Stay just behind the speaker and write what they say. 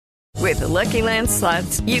With the Lucky Land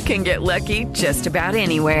Slots, you can get lucky just about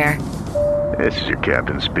anywhere. This is your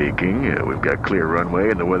captain speaking. We've got clear runway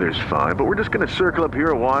and the weather's fine, but we're just going to circle up here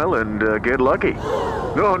a while and get lucky.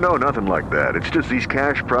 No, nothing like that. It's just these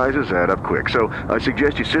cash prizes add up quick. So I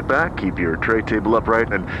suggest you sit back, keep your tray table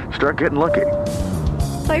upright, and start getting lucky.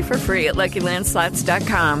 Play for free at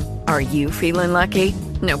LuckyLandSlots.com. Are you feeling lucky?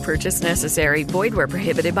 No purchase necessary. Void where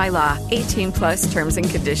prohibited by law. 18 plus terms and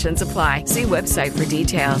conditions apply. See website for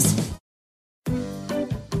details.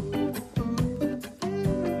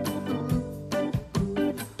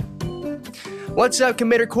 What's up,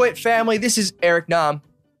 Commit or Quit family? This is Eric Nam.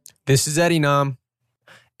 This is Eddie Nam.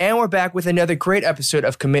 And we're back with another great episode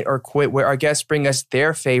of Commit or Quit, where our guests bring us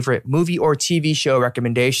their favorite movie or TV show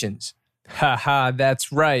recommendations. Haha,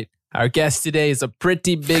 that's right. Our guest today is a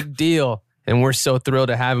pretty big deal, and we're so thrilled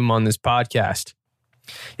to have him on this podcast.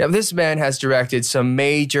 Yeah, this man has directed some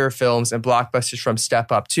major films and blockbusters from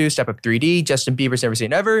Step Up 2, Step Up 3D, Justin Bieber's Never Say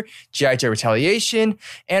Never, G.I. Joe Retaliation,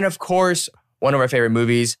 and of course, one of our favorite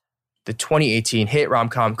movies, the 2018 hit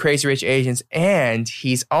rom-com Crazy Rich Asians, and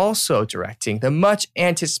he's also directing the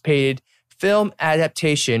much-anticipated film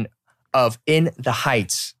adaptation of In the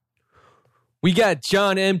Heights. We got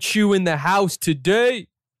John M. Chu in the house today.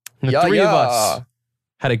 The three of us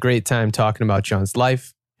had a great time talking about John's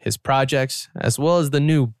life, his projects, as well as the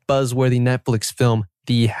new buzzworthy Netflix film,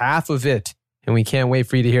 The Half of It. And we can't wait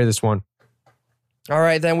for you to hear this one. All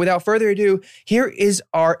right, then, without further ado, here is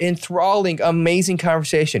our enthralling, amazing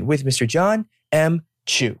conversation with Mr. John M.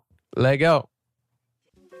 Chu. Let go.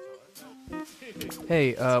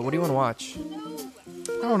 Hey, what do you want to watch?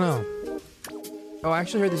 I don't know. Oh, I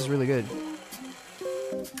actually heard this is really good.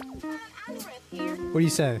 What do you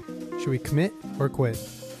say? Should we commit or quit?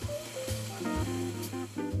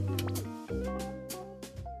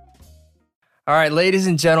 All right, ladies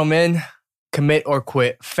and gentlemen, Commit or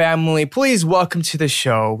Quit family, please welcome to the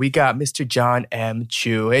show. We got Mr. John M.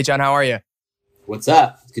 Chu. Hey, John, how are you? What's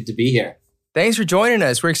up? It's good to be here. Thanks for joining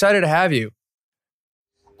us. We're excited to have you.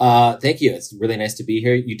 Thank you. It's really nice to be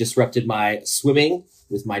here. You disrupted my swimming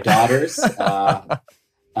with my daughters, but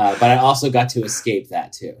I also got to escape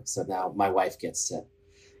that too. So now my wife gets to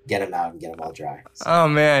get them out and get them all dry. So. Oh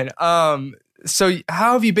man. So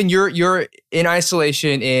how have you been? You're in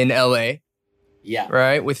isolation in LA. Yeah.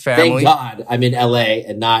 Right? With family. Thank God I'm in LA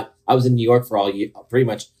and not, I was in New York for all year, pretty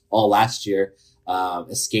much all last year.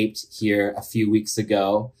 Escaped here a few weeks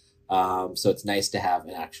ago. So it's nice to have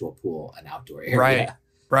an actual pool, an outdoor area.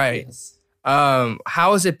 Right. Yes.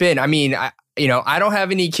 How has it been? I mean, I don't have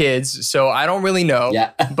any kids, so I don't really know.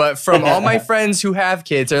 Yeah. But from all my friends who have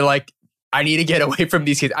kids, they're like, I need to get away from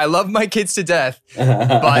these kids. I love my kids to death,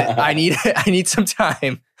 but I need some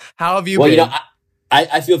time. How have you been? You know,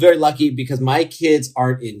 I feel very lucky because my kids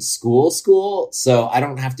aren't in school, so I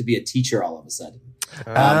don't have to be a teacher all of a sudden.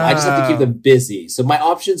 I just have to keep them busy. So my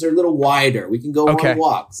options are a little wider. We can go on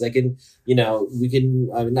walks. I can, we can,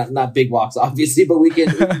 not big walks, obviously, but we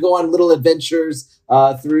can go on little adventures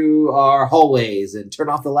through our hallways and turn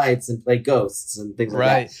off the lights and play ghosts and things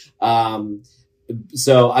like that.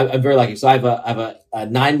 So I'm very lucky. So I have a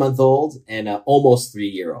 9-month-old and an almost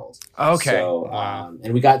 3-year-old. Okay. So,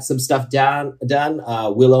 and we got some stuff done.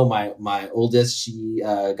 Willow, my oldest, she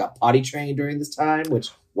got potty trained during this time, which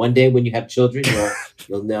one day when you have children,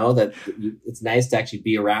 you'll know that it's nice to actually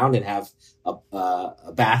be around and have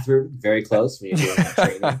a bathroom very close when you're doing that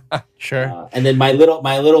training. Sure. And then my little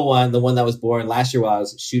one, the one that was born last year while I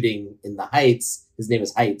was shooting in the Heights, his name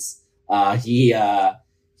is Heights.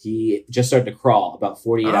 He just started to crawl about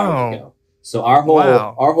 48 hours ago. So our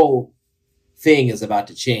whole thing is about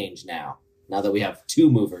to change now that we have 2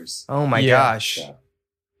 movers. Oh my gosh. So,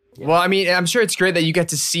 yeah. Well, I mean, I'm sure it's great that you get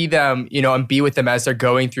to see them, and be with them as they're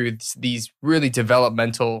going through these really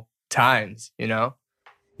developmental times,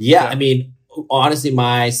 Yeah, so. I mean, honestly,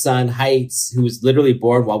 my son Heights, who was literally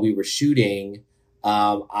born while we were shooting,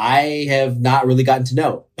 I have not really gotten to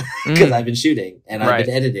know because I've been shooting and I've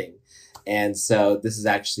been editing. And so this is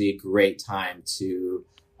actually a great time to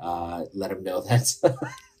let him know that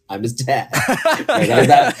I'm his dad,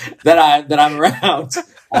 that I'm around.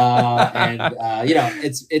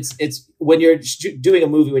 It's when you're doing a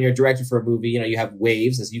movie, when you're directed for a movie, you have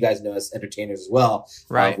waves, as you guys know as entertainers as well,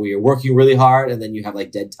 right? Where you're working really hard and then you have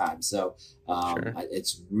like dead time. So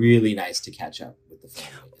it's really nice to catch up with the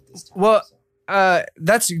family at this time. Well.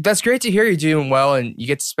 That's great to hear you're doing well and you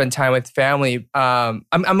get to spend time with family. I'm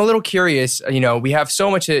a little curious. We have so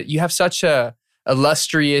much. You have such a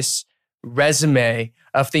illustrious resume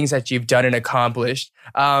of things that you've done and accomplished.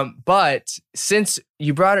 But since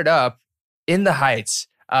you brought it up, In the Heights,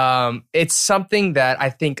 it's something that I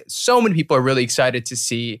think so many people are really excited to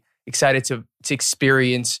see, excited to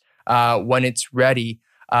experience when it's ready.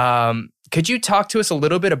 Could you talk to us a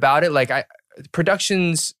little bit about it? Like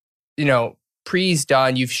production's, pre's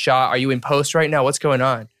done, you've shot. Are you in post right now? What's going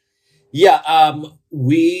on? Yeah,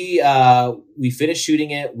 we finished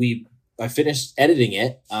shooting it. I finished editing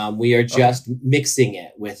it. We are just mixing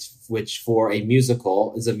it which for a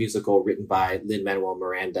musical is a musical written by Lin-Manuel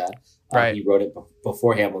Miranda. Right. He wrote it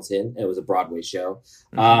before Hamilton. It was a Broadway show.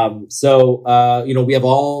 Mm-hmm. We have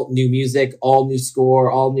all new music, all new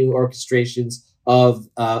score, all new orchestrations for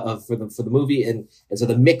the movie, and so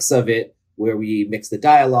the mix of it, where we mix the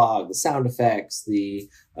dialogue, the sound effects, the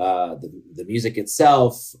music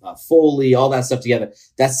itself, Foley, all that stuff together.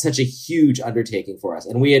 That's such a huge undertaking for us.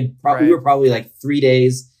 And we were probably like 3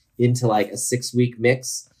 days into like a 6-week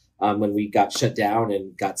mix when we got shut down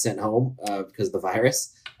and got sent home because of the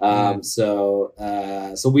virus. So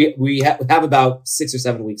we have about 6 or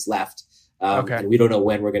 7 weeks left. And we don't know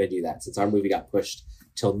when we're going to do that, since our movie got pushed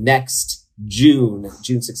till next June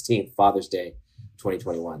 16th, Father's Day,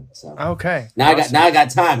 2021. So now I got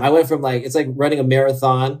time. I went from it's like running a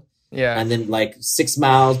marathon, and then like 6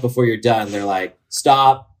 miles before you're done, they're like,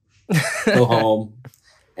 stop, go home.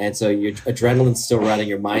 And so your adrenaline's still running,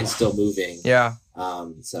 your mind's still moving.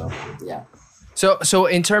 So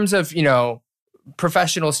in terms of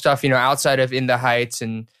professional stuff, outside of In the Heights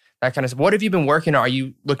and that kind of stuff, what have you been working on? Are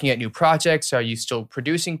you looking at new projects? Are you still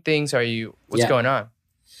producing things? What's going on?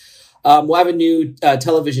 We'll have a new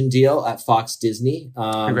television deal at Fox Disney.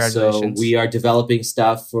 Congratulations. So we are developing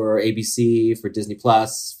stuff for ABC, for Disney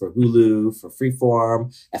Plus, for Hulu, for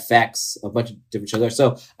Freeform, FX, a bunch of different shows there.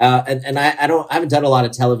 So, I haven't done a lot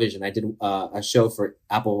of television. I did a show for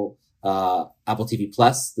Apple TV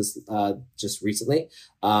Plus just recently.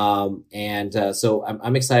 So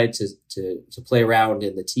I'm excited to play around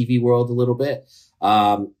in the TV world a little bit.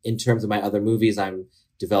 In terms of my other movies, I'm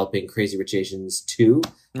developing Crazy Rich Asians 2,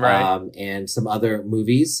 and some other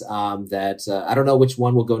movies that I don't know which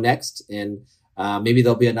one will go next, and maybe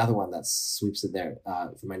there'll be another one that sweeps in there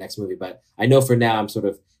for my next movie. But I know for now I'm sort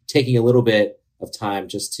of taking a little bit of time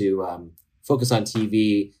just to focus on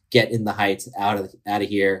TV, get In the Heights out of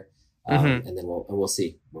here, and then we'll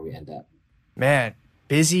see where we end up. Man,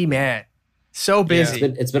 busy man. So busy. Yeah.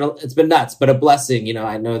 It's been nuts, but a blessing.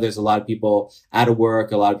 I know there's a lot of people out of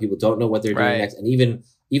work. A lot of people don't know what they're doing next. And even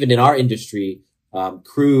in our industry,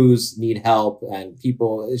 crews need help, and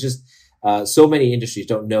people, it's just, so many industries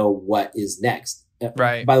don't know what is next.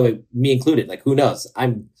 Right. By the way, me included, like, who knows?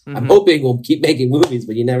 I'm hoping we'll keep making movies,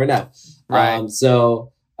 but you never know. Right. I'm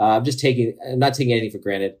not taking anything for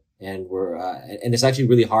granted. And and it's actually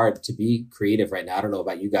really hard to be creative right now. I don't know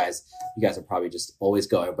about you guys. You guys are probably just always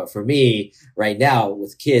going. But for me right now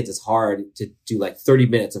with kids, it's hard to do like 30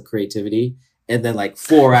 minutes of creativity and then like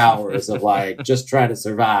 4 hours of like just trying to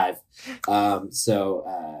survive. So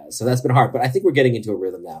that's been hard, but I think we're getting into a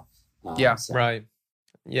rhythm now. Right.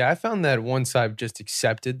 Yeah. I found that once I've just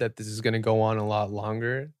accepted that this is going to go on a lot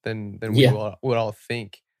longer than we would all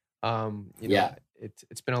think,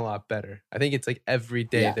 it's been a lot better. I think it's like every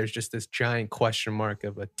day there's just this giant question mark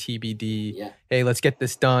of a TBD. Yeah. Hey, let's get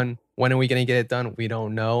this done. When are we going to get it done? We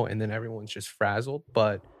don't know. And then everyone's just frazzled.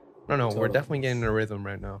 But I don't know. Totally. We're definitely getting in a rhythm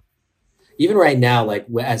right now. Even right now, like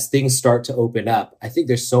as things start to open up, I think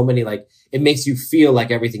there's so many, like, it makes you feel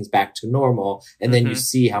like everything's back to normal. And then you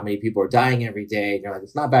see how many people are dying every day. And you're like,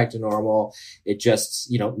 it's not back to normal. It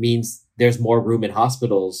just, means there's more room in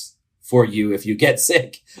hospitals for you if you get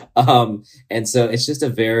sick. And so it's just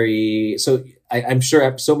I'm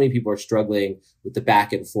sure so many people are struggling with the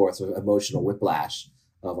back and forth of emotional whiplash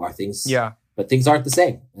of our things. Yeah. But things aren't the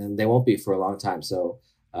same, and they won't be for a long time. So,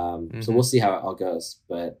 so we'll see how it all goes,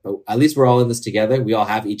 but at least we're all in this together. We all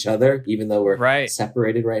have each other, even though we're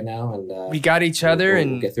separated right now. And we got each other,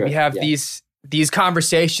 and we have these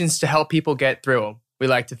conversations to help people get through them. We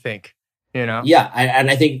like to think. Yeah. And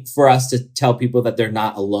I think for us to tell people that they're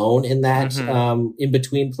not alone in that, in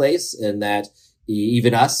between place, and that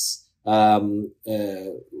even us,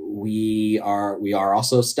 we are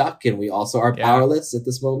also stuck, and we also are powerless at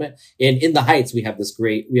this moment. And In the Heights, there's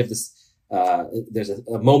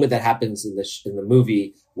a moment that happens in the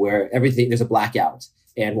movie where there's a blackout,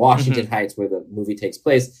 and Washington Heights, where the movie takes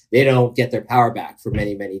place, they don't get their power back for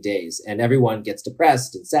many, many days. And everyone gets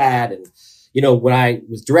depressed and sad. And, when I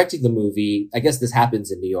was directing the movie, I guess this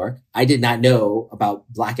happens in New York. I did not know about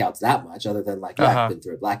blackouts that much, other than like, I've been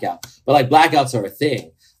through a blackout, but like blackouts are a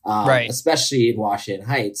thing. Especially in Washington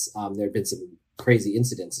Heights. There have been some crazy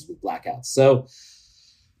incidences with blackouts. So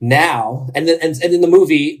now, and in the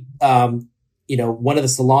movie, one of the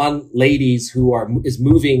salon ladies who is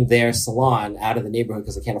moving their salon out of the neighborhood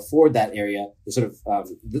because they can't afford that area. They're sort of,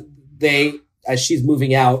 as she's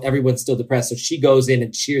moving out, everyone's still depressed. So she goes in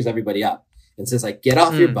and cheers everybody up and says like, get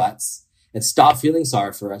off your butts and stop feeling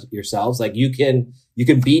sorry for yourselves. Like you can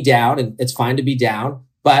be down and it's fine to be down,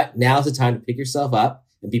 but now's the time to pick yourself up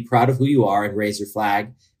and be proud of who you are and raise your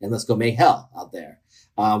flag and let's go make hell out there.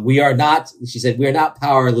 She said, we are not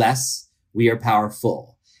powerless. We are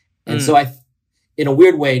powerful. And so in a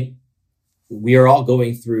weird way, we are all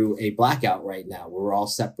going through a blackout right now. We're all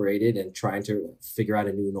separated and trying to figure out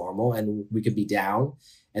a new normal, and we could be down,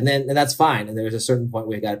 and that's fine. And there's a certain point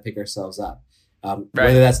we got to pick ourselves up.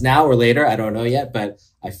 Whether that's now or later, I don't know yet, but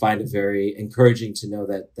I find it very encouraging to know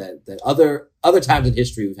that other times in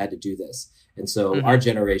history we've had to do this. And so our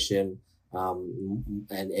generation,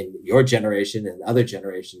 and your generation and other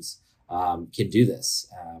generations, can do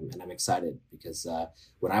this. And I'm excited because,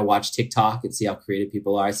 when I watch TikTok and see how creative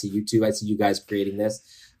people are, I see you too. I see you guys creating this.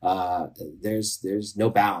 There's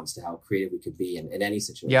no bounds to how creative we could be in any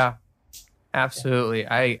situation. Yeah, absolutely.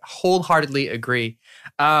 Yeah. I wholeheartedly agree.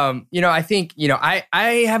 I think,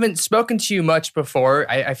 I haven't spoken to you much before.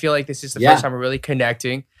 I feel like this is the first time we're really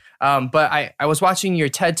connecting. But I was watching your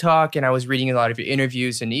TED Talk and I was reading a lot of your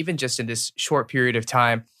interviews, and even just in this short period of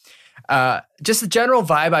time, just the general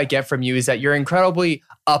vibe I get from you is that you're an incredibly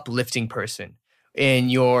uplifting person in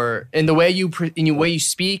the way you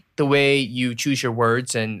speak, the way you choose your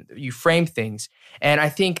words and you frame things. And I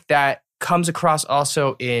think that comes across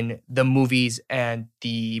also in the movies and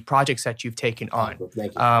the projects that you've taken on.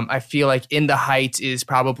 Thank you. I feel like In the Heights is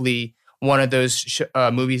probably one of those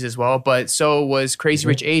movies as well, but so was Crazy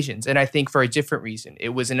Rich Asians. And I think for a different reason. It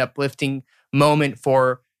was an uplifting moment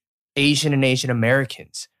for Asian and Asian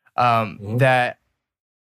Americans that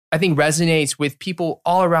I think resonates with people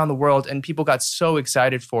all around the world, and people got so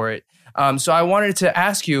excited for it. So I wanted to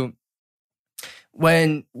ask you,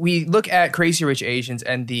 when we look at Crazy Rich Asians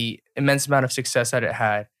and the immense amount of success that it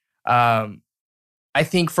had, I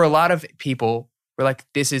think for a lot of people, we're like,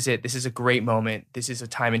 this is it. This is a great moment. This is a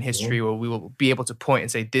time in history where we will be able to point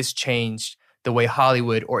and say, this changed the way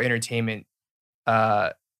Hollywood or entertainment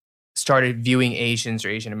started viewing Asians or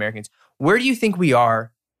Asian Americans. Where do you think we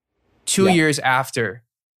are 2 years after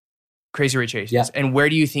Crazy Rich Asians? And where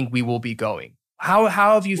do you think we will be going? How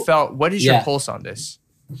have you felt? What is your pulse on this?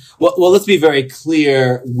 Well, let's be very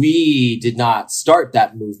clear. We did not start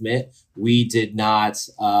that movement. We did not,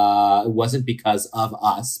 it wasn't because of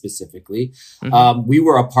us specifically. We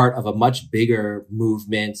were a part of a much bigger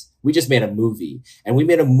movement. We just made a movie, and we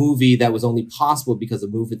made a movie that was only possible because of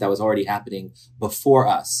a movement that was already happening before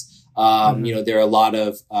us. There are a lot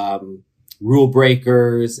of, rule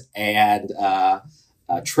breakers and,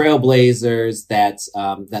 trailblazers that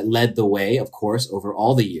led the way, of course, over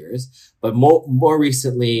all the years. But more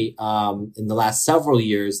recently, in the last several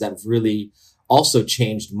years, that have really also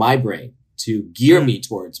changed my brain to gear me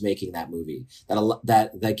towards making that movie.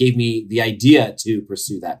 That gave me the idea to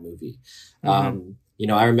pursue that movie. I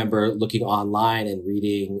remember looking online and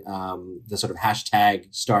reading the sort of hashtag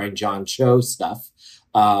starring John Cho stuff.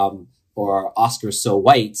 Or Oscar So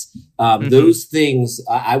White. Those things,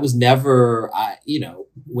 I was never,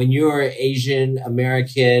 when you're Asian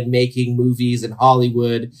American making movies in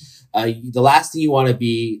Hollywood, the last thing you want to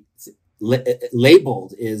be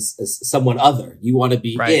labeled is someone other. You want to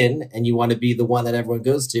be in, and you want to be the one that everyone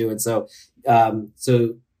goes to. And so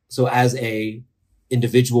as a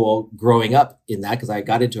individual growing up in that, because I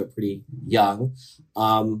got into it pretty young,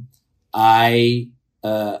 I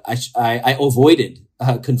avoided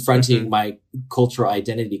confronting my cultural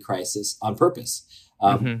identity crisis on purpose.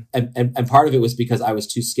 And part of it was because I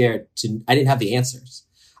was too scared I didn't have the answers.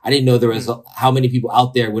 I didn't know there was how many people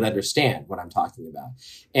out there would understand what I'm talking about.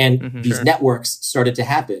 And these networks started to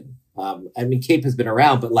happen. CAPE has been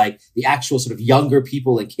around, but like the actual sort of younger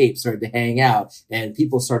people in CAPE started to hang out, and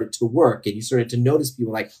people started to work, and you started to notice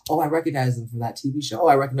people like, oh, I recognize them from that TV show. Oh,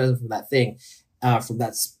 I recognize them from that thing. From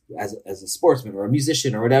that as a sportsman or a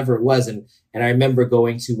musician or whatever it was. And I remember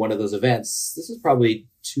going to one of those events. This was probably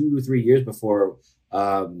 2 or 3 years before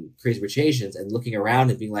Crazy Rich Asians, and looking around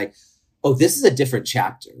and being like, oh, this is a different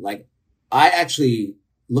chapter. Like, I actually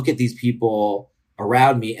look at these people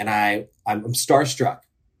around me and I'm starstruck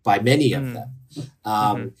by many of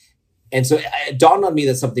them. And so it dawned on me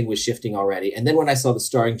that something was shifting already. And then when I saw the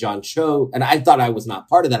starring John Cho, and I thought I was not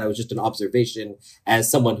part of that, I was just an observation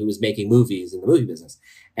as someone who was making movies in the movie business.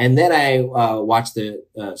 And then I watched the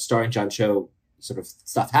starring John Cho sort of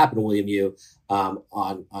stuff happen, William Yu,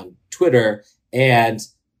 on Twitter. And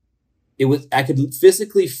I could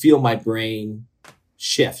physically feel my brain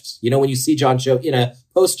shift. When you see John Cho in a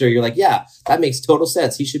poster, you're like, yeah, that makes total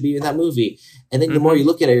sense. He should be in that movie. And then the more you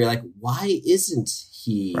look at it, you're like, why isn't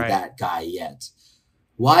he that guy yet?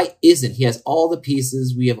 why isn't he has all the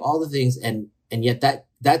pieces, we have all the things, and yet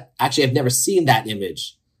that actually I've never seen that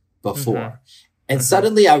image before. And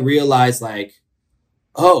suddenly I realized like,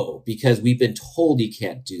 oh, because we've been told he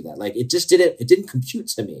can't do that. Like it didn't compute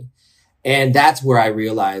to me. And that's where I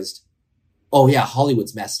realized, oh yeah,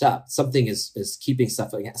 Hollywood's messed up. Something is keeping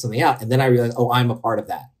something out. And then I realized, oh, I'm a part of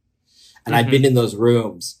that. And I've been in those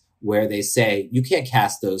rooms where they say, you can't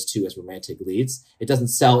cast those two as romantic leads. It doesn't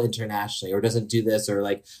sell internationally, or doesn't do this, or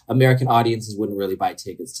like American audiences wouldn't really buy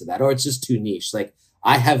tickets to that, or it's just too niche. Like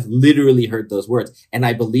I have literally heard those words, and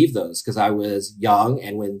I believe those because I was young.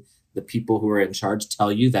 And when the people who are in charge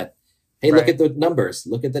tell you that, hey, look at the numbers,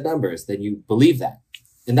 then you believe that.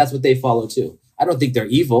 And that's what they follow too. I don't think they're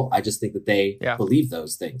evil. I just think that they believe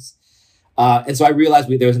those things. And so I realized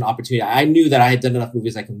there was an opportunity. I knew that I had done enough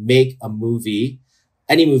movies. I could make a movie,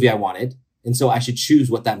 any movie I wanted. And so I should choose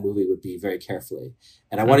what that movie would be very carefully.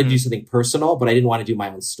 And I wanted to do something personal, but I didn't want to do my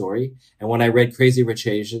own story. And when I read Crazy Rich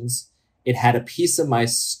Asians, it had a piece of my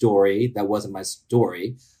story that wasn't my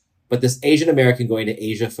story. But this Asian American going to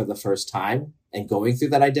Asia for the first time and going through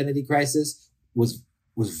that identity crisis was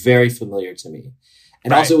very familiar to me.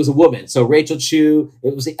 And also it was a woman. So Rachel Chu,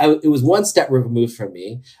 it was one step removed from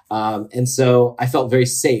me. And so I felt very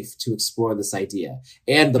safe to explore this idea.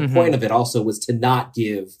 And the point of it also was to not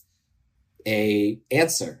give a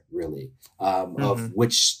answer really, of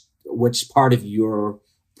which part of your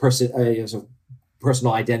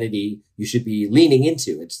personal identity you should be leaning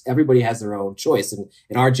into. Everybody has their own choice. And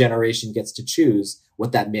our generation gets to choose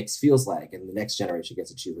what that mix feels like. And the next generation gets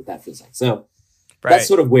to choose what that feels like. So that's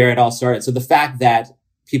sort of where it all started. So the fact that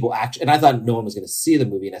people actually, and I thought no one was going to see the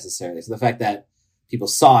movie necessarily. So the fact that people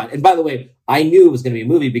saw it, and by the way, I knew it was going to be a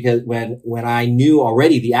movie because when I knew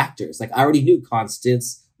already the actors, like I already knew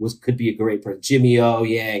Constance could be a great person, Jimmy O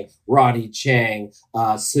Yang, Ronnie Chang,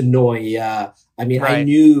 Sonoya. I mean, I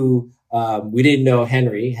knew, we didn't know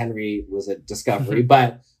Henry. Henry was a discovery,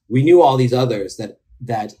 but we knew all these others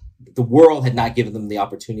that the world had not given them the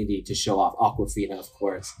opportunity to show off. Awkwafina, of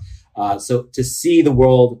course. So to see the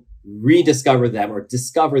world rediscover them or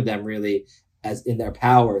discover them really as in their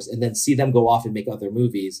powers and then see them go off and make other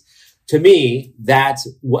movies, to me, that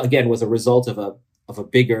again was a result of a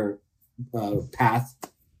bigger path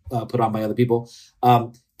put on by other people.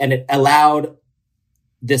 And it allowed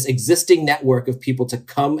this existing network of people to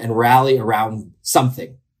come and rally around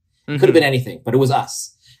something. It could have been anything, but it was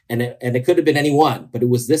us. And it could have been anyone, but it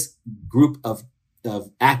was this group of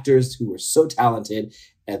actors who were so talented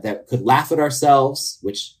that could laugh at ourselves,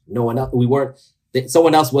 which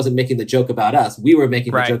someone else wasn't making the joke about us. We were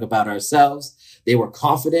making the joke about ourselves. They were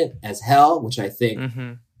confident as hell, which I think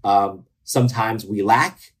sometimes we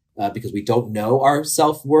lack because we don't know our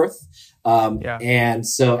self-worth. And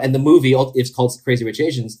the movie, it's called Crazy Rich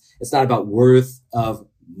Asians. It's not about worth of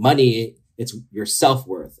money. It's your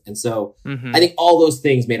self-worth. And so I think all those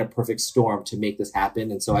things made a perfect storm to make this happen.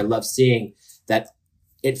 And so I love seeing that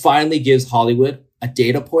it finally gives Hollywood a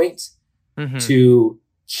data point to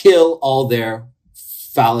kill all their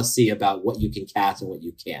fallacy about what you can cast and what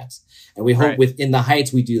you can't. And we hope within the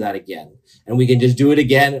Heights, we do that again. And we can just do it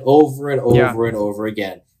again over and over and over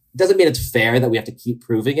again. It doesn't mean it's fair that we have to keep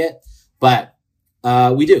proving it, but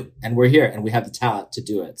we do. And we're here and we have the talent to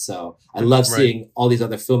do it. So I love seeing all these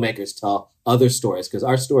other filmmakers tell other stories because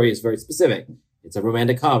our story is very specific. It's a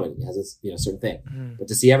romantic comedy. It has a certain thing. But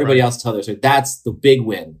to see everybody else tell their story, that's the big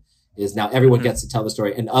win, is now everyone gets to tell the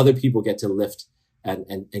story and other people get to lift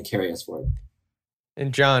and carry us forward.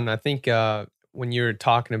 And John, I think when you're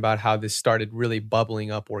talking about how this started really bubbling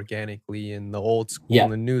up organically in the old school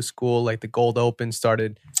and the new school, like the Gold Open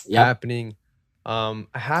started happening.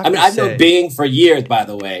 I've known Bing for years, by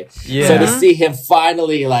the way. Yeah. So to see him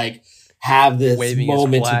finally like have this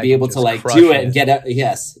moment to be able to like do it and get it.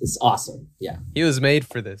 Yes, it's awesome. Yeah. He was made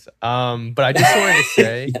for this. But I just wanted to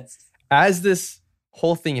say, as this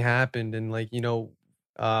whole thing happened and like,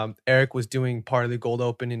 Eric was doing part of the Gold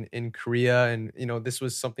Open in Korea. And, this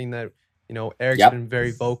was something that, Eric's been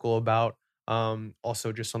very vocal about,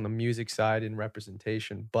 also just on the music side and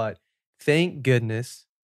representation. But thank goodness,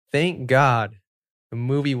 thank God, the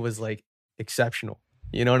movie was like exceptional.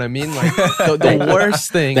 You know what I mean? Like the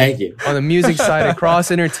worst thing on the music side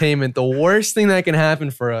across entertainment, the worst thing that can happen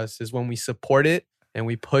for us is when we support it and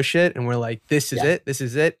we push it and we're like, this is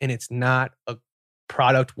it. And it's not a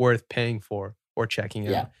product worth paying for or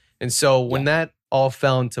checking out. And so when that all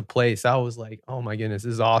fell into place, I was like, oh my goodness,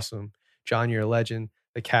 this is awesome. John, you're a legend.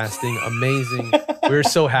 The casting, amazing. We were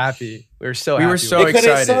so happy. We were so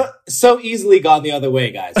excited. So easily gone the other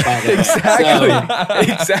way, guys. By the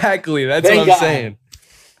way. Exactly. That's what I'm saying.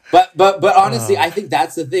 But honestly, I think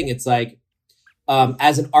that's the thing. It's like,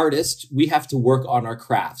 as an artist, we have to work on our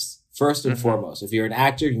crafts first and foremost. If you're an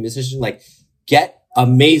actor, you're a musician, like get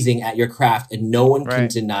amazing at your craft and no one can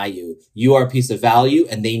deny you. You are a piece of value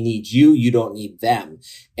and they need you. You don't need them.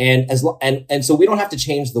 And and so we don't have to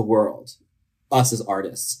change the world, us as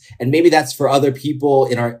artists. And maybe that's for other people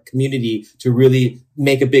in our community to really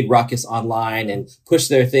make a big ruckus online and push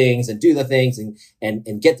their things and do the things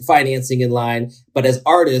and get the financing in line. But as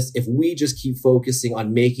artists, if we just keep focusing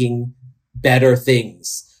on making better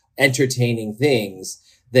things, entertaining things,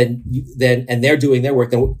 then they're doing their work,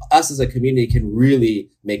 then us as a community can really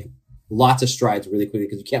make lots of strides really quickly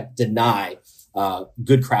because you can't deny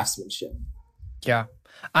good craftsmanship. Yeah.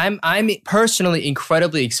 I'm personally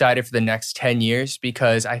incredibly excited for the next 10 years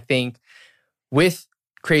because I think with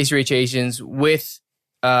Crazy Rich Asians, with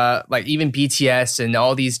like even BTS and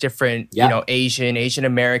all these different, Asian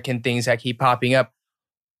American things that keep popping up,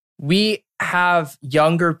 we have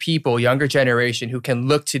younger people, younger generation who can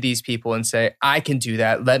look to these people and say, I can do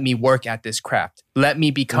that. Let me work at this craft. Let me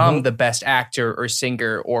become the best actor or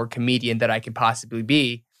singer or comedian that I can possibly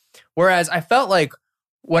be. Whereas I felt like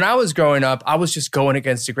when I was growing up, I was just going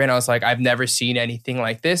against the grain. I was like, I've never seen anything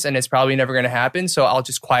like this and it's probably never going to happen. So I'll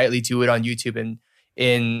just quietly do it on YouTube and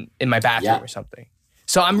in my bathroom or something.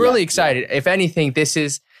 So I'm really excited. If anything,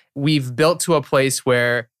 we've built to a place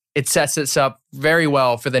where it sets us up very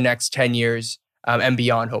well for the next 10 years and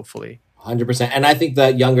beyond, hopefully. 100%. And I think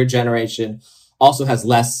the younger generation also has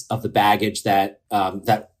less of the baggage that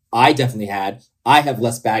I definitely had. I have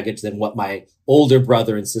less baggage than what my older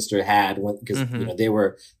brother and sister had because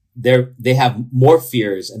they have more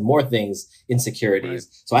fears and more things, insecurities.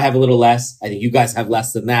 Right. So I have a little less. I think you guys have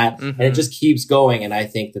less than that. And it just keeps going. And I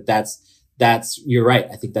think that's you're right.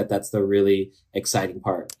 I think that's the really exciting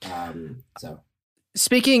part. So.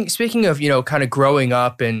 Speaking of, kind of growing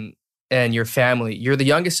up and your family, you're the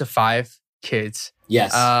youngest of 5 kids.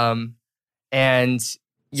 Yes. And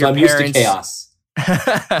your parents... used to chaos.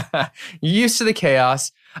 You're used to the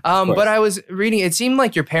chaos. But I was reading, it seemed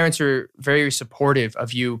like your parents were very supportive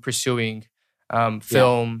of you pursuing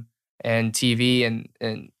film and TV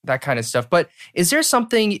and that kind of stuff. But is there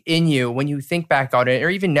something in you when you think back on it, or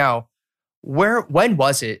even now, when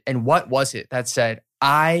was it and what was it that said,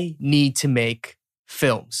 I need to make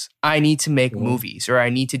films, I need to make movies, or I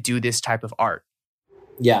need to do this type of art?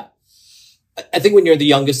 Yeah. I think when you're the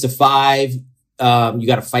youngest of 5, you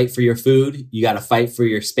got to fight for your food. You got to fight for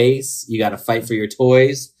your space. You got to fight for your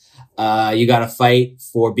toys. You got to fight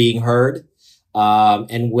for being heard.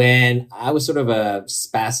 And when I was sort of a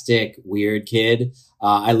spastic, weird kid,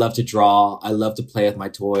 I loved to draw. I loved to play with my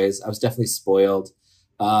toys. I was definitely spoiled.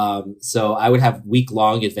 So I would have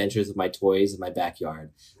week-long adventures with my toys in my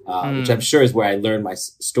backyard, which I'm sure is where I learned my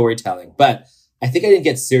storytelling. But I think I didn't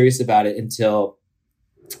get serious about it until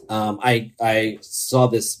I saw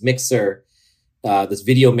this mixer, this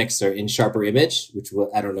video mixer in Sharper Image, which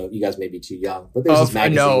I don't know, you guys may be too young, but there's this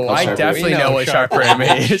magazine called I Sharper definitely know what Sharper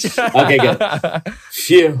Image is. Okay, good.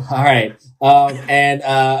 Phew. All right.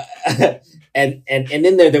 And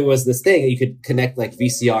in there was this thing you could connect like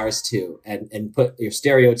VCRs to and put your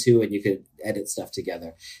stereo to, and you could edit stuff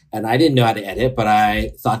together. And I didn't know how to edit, but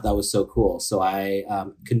I thought that was so cool. So I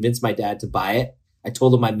convinced my dad to buy it. I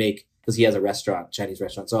told him I'd make, because he has a restaurant, Chinese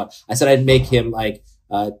restaurant. So I said I'd make him like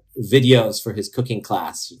videos for his cooking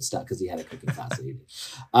class and stuff, because he had a cooking class that he did.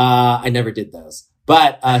 I never did those.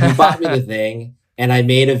 But he bought me the thing, and I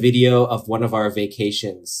made a video of one of our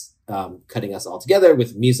vacations, cutting us all together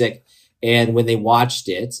with music. And when they watched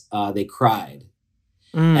it, they cried.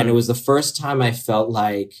 And it was the first time I felt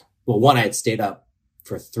like, well, one, I had stayed up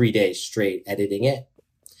for 3 days straight editing it.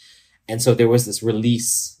 And so there was this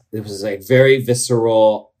release. It was like very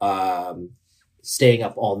visceral, staying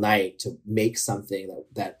up all night to make something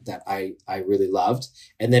that I really loved.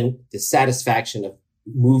 And then the satisfaction of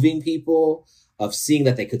moving people, of seeing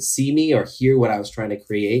that they could see me or hear what I was trying to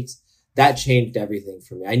create. That changed everything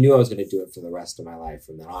for me. I knew I was going to do it for the rest of my life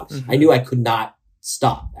from then on. I knew I could not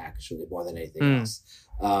stop, actually, more than anything else.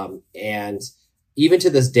 And even to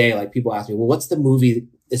this day, like, people ask me, well, what's the movie?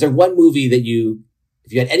 Is there one movie that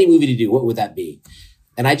if you had any movie to do, what would that be?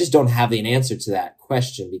 And I just don't have an answer to that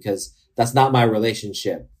question, because that's not my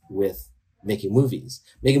relationship with making movies.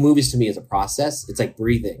 Making movies to me is a process. It's like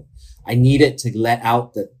breathing. I need it to let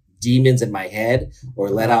out the demons in my head, or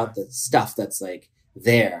let out the stuff that's like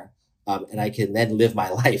there. And I can then live my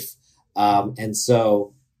life. And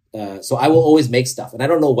so I will always make stuff, and I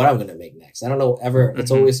don't know what I'm going to make next. I don't know ever.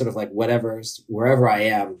 It's always sort of like wherever I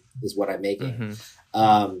am is what I'm making.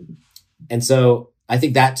 And so I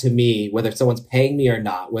think that, to me, whether someone's paying me or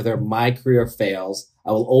not, whether my career fails,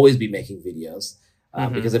 I will always be making videos.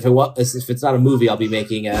 Because if it's not a movie, I'll be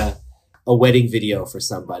making a wedding video for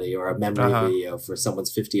somebody or a memory video for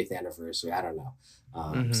someone's 50th anniversary. I don't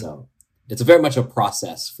know. So it's very much a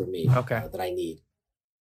process for me that I need.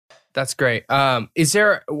 That's great.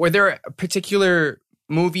 Were there particular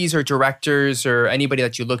movies or directors or anybody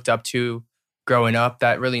that you looked up to growing up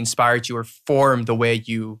that really inspired you or formed the way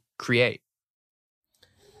you create?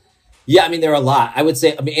 Yeah, I mean, there are a lot. I would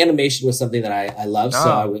say, animation was something that I love.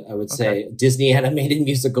 So I would say Disney animated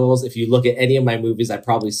musicals. If you look at any of my movies, I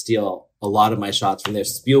probably steal a lot of my shots from there.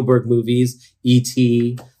 Spielberg movies,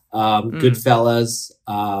 E.T., Goodfellas.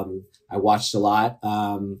 I watched a lot.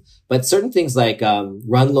 But certain things like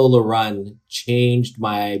Run Lola Run changed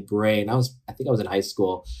my brain. I think I was in high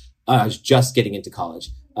school. I was just getting into college.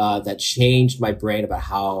 That changed my brain about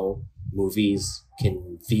how movies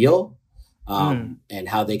can feel. And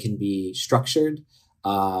how they can be structured.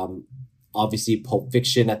 Obviously, Pulp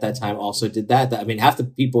Fiction at that time also did that. I mean, half the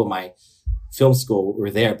people in my film school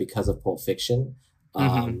were there because of Pulp Fiction.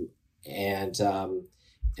 And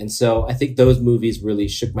so I think those movies really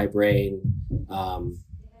shook my brain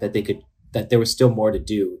that there was still more to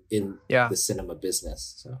do in the cinema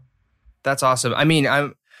business. So that's awesome. I mean,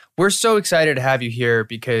 we're so excited to have you here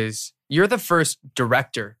because you're the first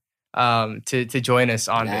director to join us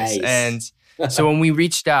on this. And so when we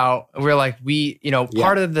reached out, we're like,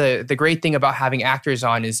 part of the great thing about having actors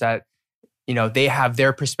on is that, they have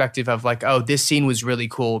their perspective of like, oh, this scene was really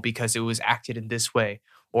cool because it was acted in this way,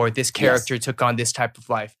 or this character took on this type of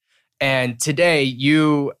life. And today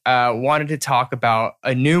you wanted to talk about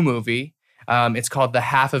a new movie. It's called The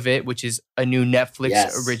Half of It, which is a new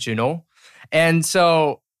Netflix original. And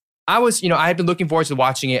so I had been looking forward to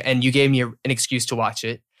watching it, and you gave me an excuse to watch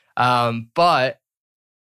it. But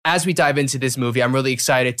as we dive into this movie, I'm really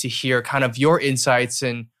excited to hear kind of your insights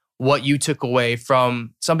and what you took away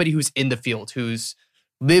from somebody who's in the field, who's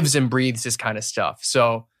lives and breathes this kind of stuff.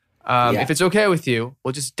 So if it's okay with you,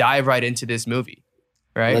 we'll just dive right into this movie,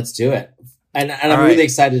 right? Let's do it. And I'm really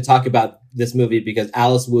excited to talk about this movie because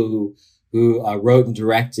Alice Wu, who wrote and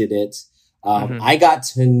directed it, I got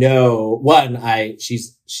to know,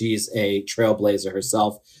 she's a trailblazer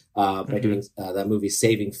herself by doing that movie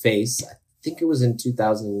Saving Face. I think it was in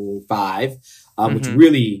 2005, which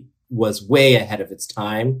really was way ahead of its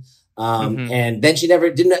time. And then she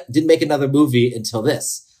didn't make another movie until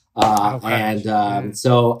this. And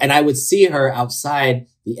I would see her outside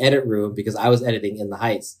the edit room because I was editing In the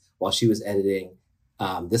Heights while she was editing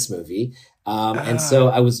this movie. And so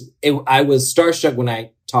I was starstruck when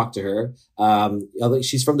I talked to her.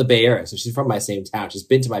 She's from the Bay Area, so she's from my same town. She's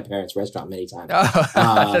been to my parents' restaurant many times.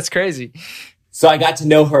 That's crazy. So I got to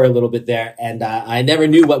know her a little bit there, and I never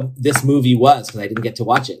knew what this movie was because I didn't get to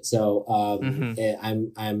watch it. So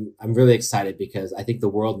I'm really excited because I think the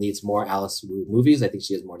world needs more Alice Wu movies. I think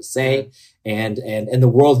she has more to say, and the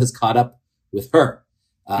world has caught up with her,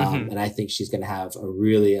 and I think she's going to have a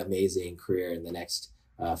really amazing career in the next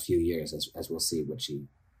few years as we'll see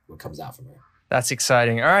what comes out from her. That's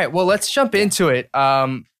exciting. All right, well, let's jump into it.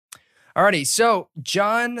 Alrighty, so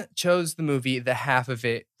John chose the movie The Half of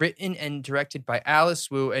It, written and directed by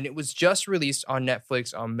Alice Wu, and it was just released on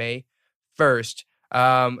Netflix on May 1st.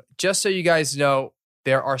 Just so you guys know,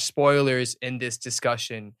 there are spoilers in this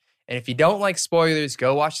discussion, and if you don't like spoilers,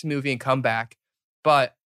 go watch the movie and come back.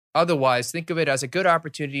 But otherwise, think of it as a good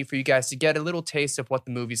opportunity for you guys to get a little taste of what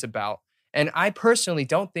the movie's about. And I personally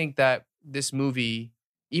don't think that this movie,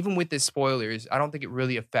 even with the spoilers, I don't think it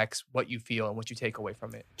really affects what you feel and what you take away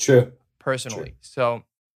from it. True. Personally. True. So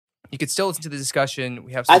you could still listen to the discussion.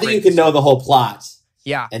 We have. I think you can know the whole plot.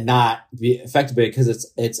 Yeah. And not be affected by it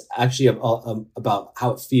because it's actually about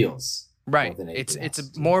how it feels. Right.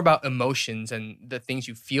 It's more about emotions and the things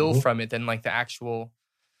you feel from it than like the actual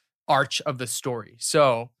arch of the story.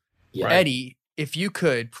 So, Eddie, if you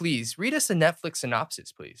could, please read us the Netflix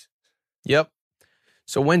synopsis, please. Yep.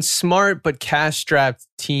 So when smart but cash-strapped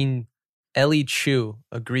teen Ellie Chu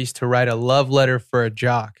agrees to write a love letter for a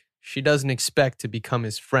jock, she doesn't expect to become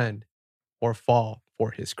his friend or fall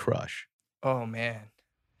for his crush. Oh, man.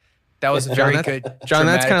 That was very good. John,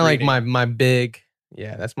 that's kind of like my big,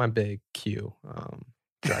 that's my big cue.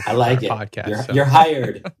 I like it. Podcast, you're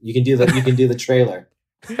hired. You can do the trailer.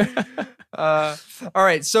 All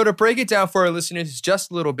right, so to break it down for our listeners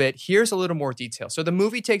just a little bit, here's a little more detail. So the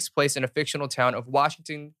movie takes place in a fictional town of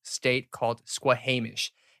Washington State called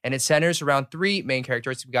Squamish, and it centers around three main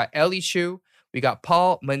characters. We got Ellie Chu, we got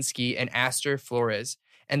Paul Munsky, and Aster Flores.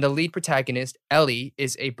 And the lead protagonist, Ellie,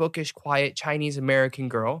 is a bookish, quiet Chinese-American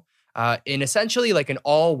girl in essentially like an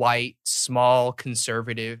all-white, small,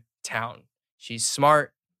 conservative town. She's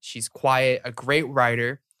smart, she's quiet, a great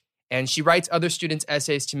writer, And she writes other students'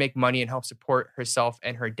 essays to make money and help support herself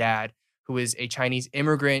and her dad, who is a Chinese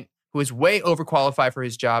immigrant who is way overqualified for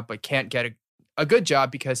his job, but can't get a good job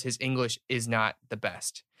because his English is not the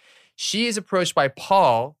best. She is approached by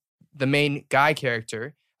Paul, the main guy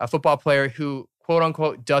character, a football player who, quote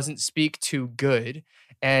unquote, doesn't speak too good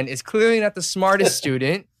and is clearly not the smartest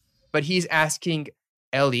student, but he's asking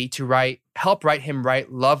Ellie to help him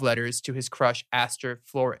write love letters to his crush, Aster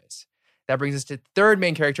Flores. That brings us to the third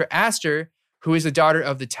main character, Aster, who is the daughter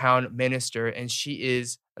of the town minister, and she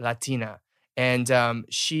is Latina. And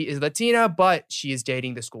she is Latina, but she is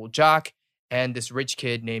dating the school jock and this rich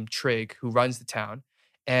kid named Trig, who runs the town.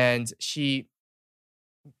 And she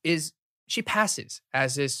passes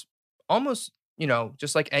as this almost,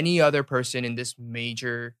 just like any other person in this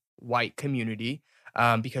major white community,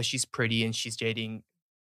 because she's pretty and she's dating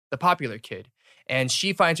the popular kid. And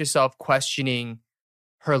she finds herself questioning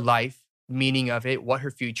her life, meaning of it, what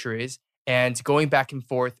her future is, and going back and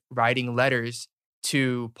forth, writing letters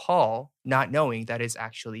to Paul, not knowing that it's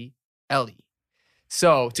actually Ellie.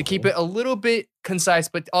 So to keep it a little bit concise,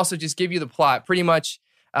 but also just give you the plot, pretty much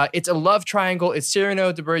it's a love triangle. It's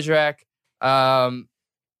Cyrano de Bergerac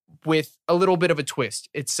with a little bit of a twist.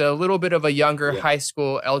 It's a little bit of a younger high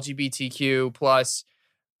school LGBTQ plus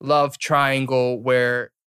love triangle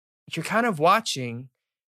where you're kind of watching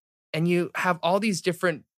and you have all these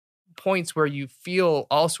different points where you feel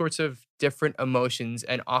all sorts of different emotions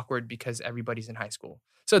and awkward because everybody's in high school.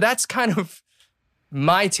 So that's kind of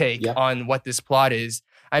my take on what this plot is.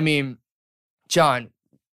 I mean, John,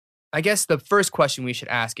 I guess the first question we should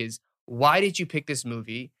ask is, why did you pick this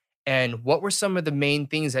movie? And what were some of the main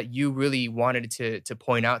things that you really wanted to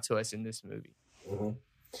point out to us in this movie? Mm-hmm.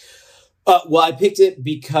 Well, I picked it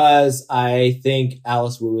because I think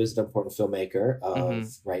Alice Wu is an important filmmaker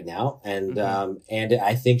right now. And and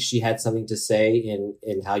I think she had something to say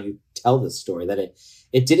in how you tell this story, that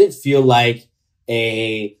it didn't feel like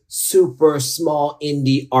a super small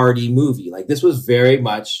indie arty movie. Like, this was very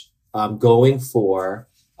much going for,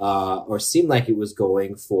 or seemed like it was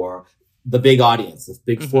going for, the big audience, the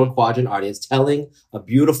big 4-quadrant audience, telling a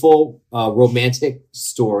beautiful romantic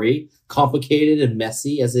story, complicated and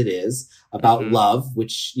messy as it is, about love,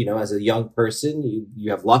 which, as a young person,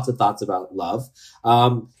 you have lots of thoughts about love.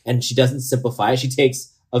 And she doesn't simplify it. She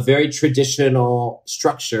takes a very traditional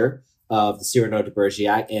structure of the Cyrano de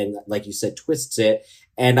Bergerac and, like you said, twists it.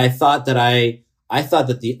 And I thought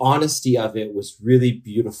that the honesty of it was really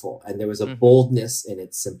beautiful. And there was a boldness in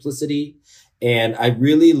its simplicity. And I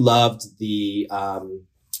really loved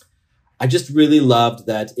I just really loved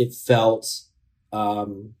that it felt,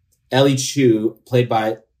 Ellie Chu, played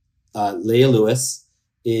by Leah Lewis,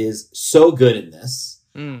 is so good in this.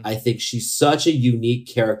 I think she's such a unique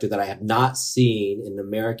character that I have not seen in an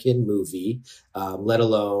American movie, let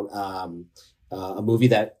alone a movie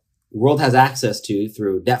that the world has access to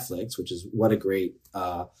through Netflix, which is what a great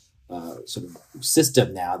sort of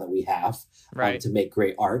system now that we have to make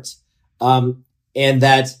great art. And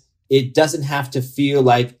that it doesn't have to feel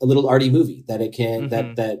like a little arty movie, that it can,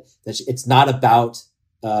 that it's not about,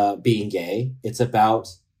 being gay. It's about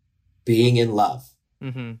being in love.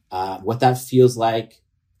 What that feels like,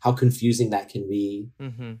 how confusing that can be.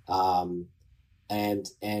 And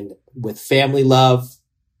with family love,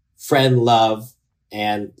 friend love,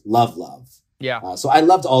 and love. Yeah. So I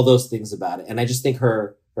loved all those things about it. And I just think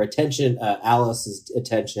her attention, Alice's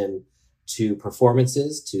attention to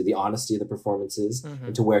performances, to the honesty of the performances,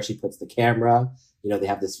 and to where she puts the camera. They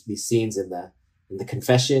have these scenes in the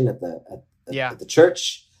confession at the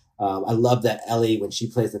church. I love that Ellie, when she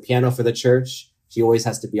plays the piano for the church, she always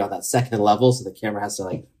has to be on that second level, so the camera has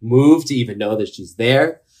to move to even know that she's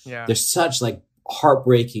there. Yeah. There's such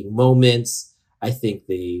heartbreaking moments. I think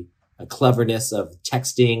the cleverness of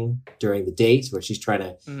texting during the date, where she's trying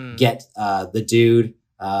to get the dude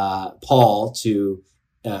Paul to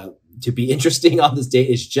be interesting on this date,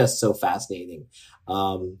 is just so fascinating.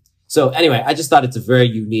 So anyway, I just thought it's a very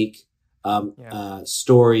unique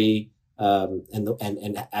story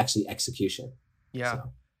and actually execution. Yeah.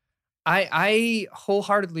 So. I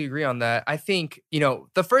wholeheartedly agree on that. I think,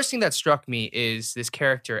 the first thing that struck me is this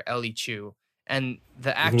character, Ellie Chu, and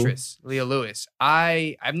the actress, Leah Lewis.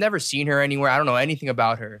 I've never seen her anywhere. I don't know anything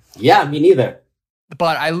about her. Yeah, me neither.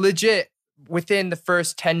 But I legit, within the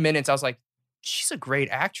first 10 minutes, I was like, she's a great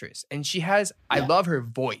actress. And she has, I love her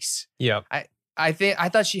voice. Yeah. I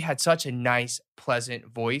thought she had such a nice, pleasant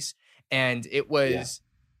voice. And it was,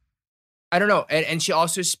 I don't know. And she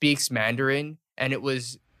also speaks Mandarin, and it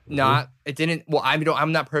was not, it didn't, well,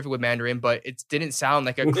 I'm not perfect with Mandarin, but it didn't sound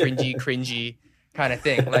like a cringy kind of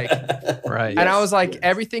thing. Right. And I was like,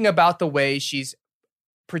 everything about the way she's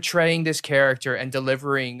portraying this character and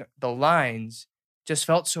delivering the lines just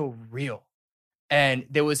felt so real. And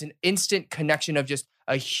there was an instant connection of just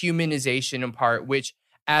a humanization in part, which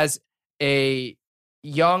as a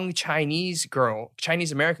young Chinese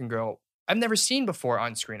American girl, I've never seen before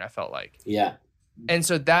on screen, I felt like. Yeah. And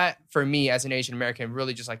so that, for me, as an Asian American,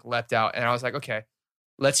 really just like leapt out. And I was like, okay,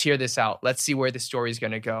 let's hear this out. Let's see where the story is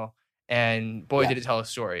going to go. And boy, did it tell a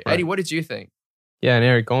story. Right. Eddie, what did you think? Yeah, and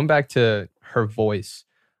Eric, going back to her voice,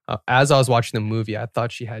 as I was watching the movie, I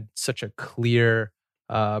thought she had such a clear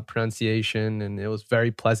pronunciation, and it was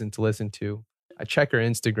very pleasant to listen to. I check her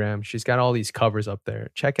Instagram. She's got all these covers up there.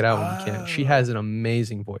 Check it out when you can. She has an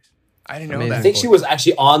amazing voice. I didn't know that. I think she was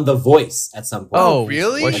actually on The Voice at some point. Oh,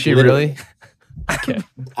 really? Was she really? Okay.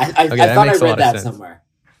 I thought I read that somewhere.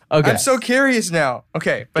 Okay. I'm so curious now.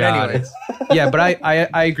 Okay, but anyways. Yeah, but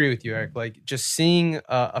I agree with you, Eric. Like, just seeing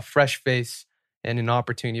a fresh face and an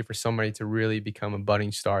opportunity for somebody to really become a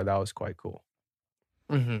budding star, that was quite cool.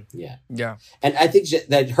 Mm-hmm. Yeah. And I think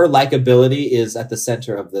that her likability is at the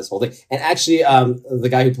center of this whole thing. And actually, the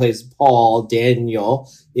guy who plays Paul,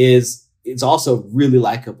 Daniel, is also really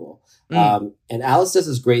likable. And Alice does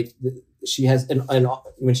this great. She has, and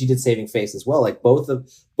when she did Saving Face as well, like both of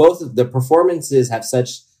the performances have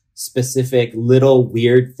such specific little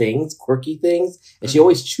weird things, quirky things, and she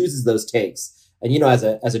always chooses those takes. And as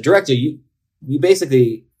a director, you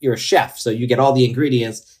basically, you're a chef, so you get all the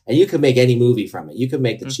ingredients and you can make any movie from it. You can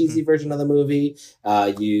make the cheesy version of the movie.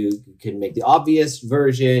 You can make the obvious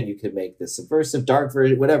version. You can make the subversive, dark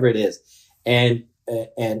version, whatever it is. And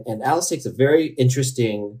Alice takes a very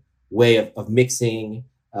interesting way of mixing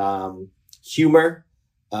humor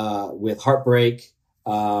with heartbreak,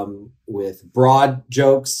 with broad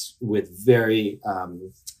jokes, with very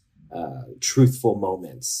truthful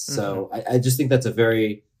moments. So I just think that's a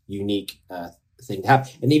very unique thing to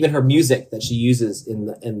have. And even her music that she uses in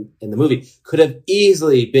the movie could have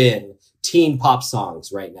easily been teen pop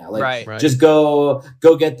songs right now. Like, right. Just go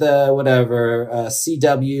get the whatever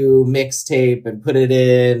CW mixtape and put it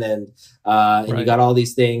in, and you got all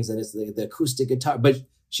these things, and it's the acoustic guitar. But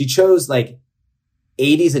she chose like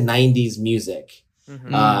 80s and 90s music,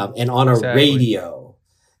 and on a radio,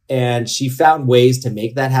 and she found ways to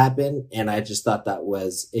make that happen. And I just thought that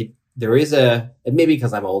was it. There is and maybe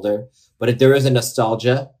because I'm older, but there is a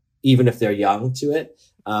nostalgia, even if they're young, to it.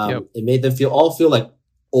 It made them feel like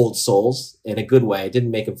old souls in a good way. It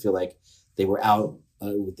didn't make them feel like they were out.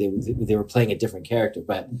 They were playing a different character,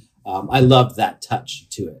 but I loved that touch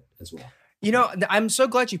to it as well. I'm so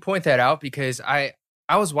glad you point that out, because I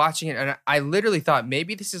was watching it and I literally thought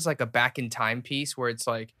maybe this is like a back in time piece where it's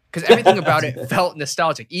like, because everything about it felt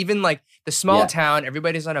nostalgic. Even like the small town,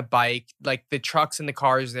 everybody's on a bike. Like the trucks and the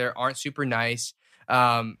cars there aren't super nice.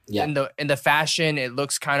 In the fashion, it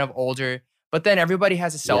looks kind of older. But then everybody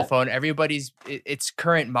has a cell phone. It's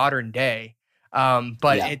current modern day.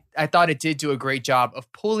 I thought it did do a great job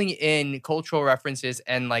of pulling in cultural references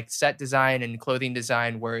and like set design and clothing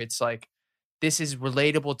design, where it's like, this is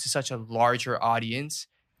relatable to such a larger audience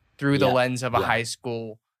through the lens of a high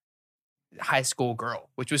school girl,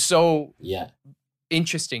 which was so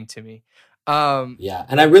interesting to me. And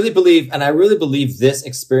I really believe this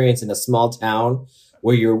experience in a small town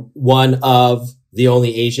where you're one of the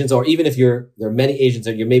only Asians, or even if there are many Asians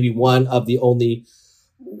and you're maybe one of the only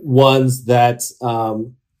ones that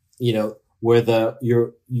where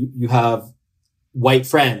you have white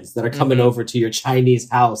friends that are coming over to your Chinese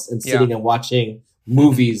house and sitting and watching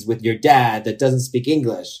movies with your dad that doesn't speak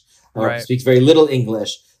English or speaks very little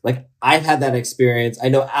English. Like, I've had that experience. I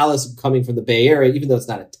know Alice, coming from the Bay Area, even though it's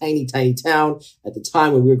not a tiny, tiny town, at the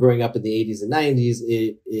time when we were growing up in the 80s and 90s,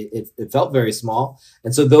 it felt very small.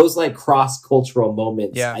 And so those like cross-cultural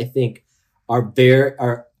moments, I think are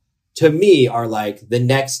to me like the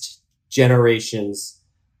next generation's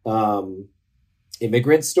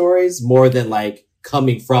immigrant stories, more than like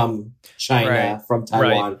coming from China, from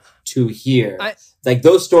Taiwan to here. Like,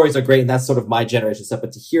 those stories are great, and that's sort of my generation stuff.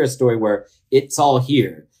 But to hear a story where it's all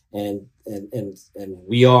here and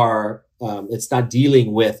we are, it's not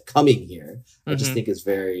dealing with coming here, I just think is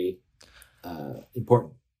very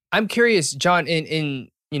important. I'm curious, John,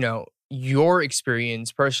 in your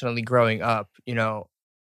experience personally growing up,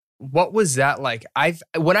 what was that like?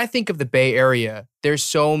 When I think of the Bay Area, there's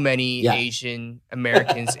so many Asian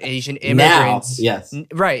Americans, Asian immigrants. Now, yes.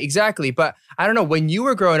 Right, exactly. But I don't know, when you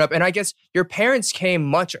were growing up, and I guess your parents came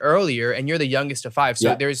much earlier and you're the youngest of 5.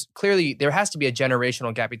 So there has to be a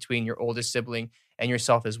generational gap between your oldest sibling and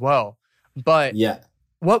yourself as well. But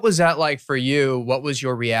what was that like for you? What was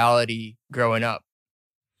your reality growing up?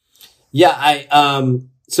 Yeah,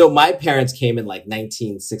 So my parents came in like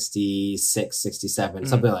 1966, 67,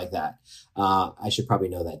 something like that. I should probably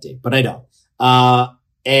know that date, but I don't.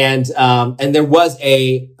 And there was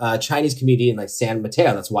a Chinese community in like San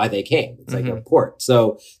Mateo. That's why they came. It's like a port.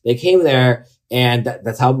 So they came there, and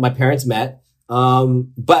that's how my parents met.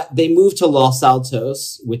 But they moved to Los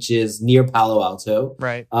Altos, which is near Palo Alto.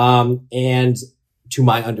 Right. And to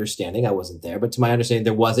my understanding, I wasn't there, but to my understanding,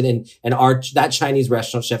 there wasn't. And that Chinese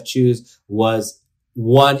restaurant, Chef Chu's, was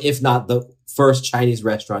one, if not the first Chinese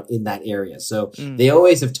restaurant in that area. So they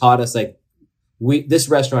always have taught us like, this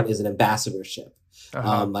restaurant is an ambassadorship.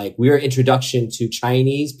 Like we're an introduction to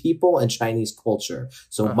Chinese people and Chinese culture.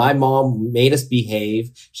 So my mom made us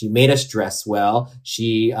behave. She made us dress well.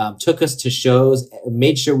 She took us to shows,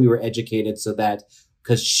 made sure we were educated so that,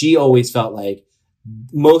 because she always felt like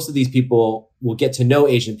most of these people will get to know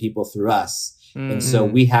Asian people through us. And so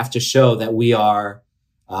we have to show that we are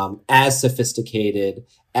as sophisticated,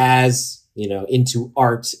 as, into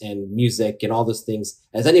art and music and all those things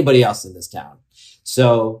as anybody else in this town.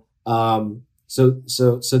 So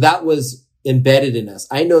that was embedded in us.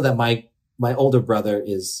 I know that my oldest brother,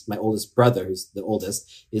 who's the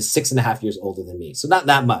oldest, is 6.5 years older than me. So not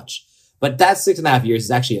that much, but that 6.5 years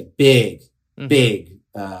is actually a big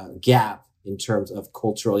gap in terms of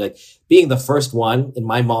cultural, like being the first one in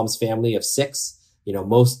my mom's family of 6,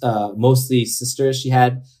 mostly sisters she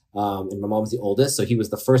had. And my mom's the oldest. So he was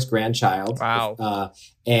the first grandchild. Wow.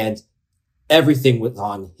 And everything was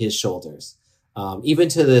on his shoulders. Even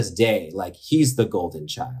to this day, like he's the golden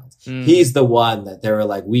child. He's the one that they were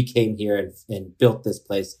like, we came here and built this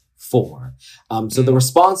place for. So the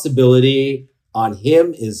responsibility on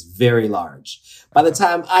him is very large. By the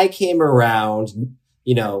time I came around,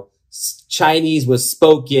 Chinese was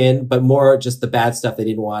spoken, but more just the bad stuff they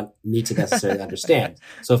didn't want me to necessarily understand.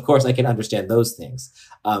 So of course I can understand those things.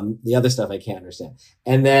 The other stuff I can't understand.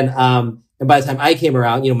 And then, and by the time I came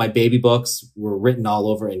around, my baby books were written all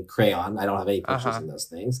over in crayon. I don't have any pictures in those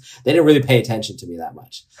things. They didn't really pay attention to me that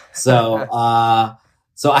much. So,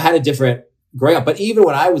 so I had a different growing up. But even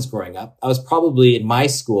when I was growing up, I was probably in my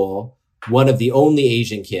school, one of the only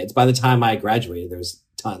Asian kids. By the time I graduated, there was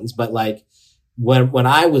tons, but like, when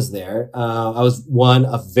I was there, I was one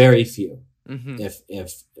of very few,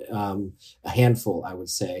 if a handful, I would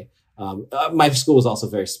say. My school was also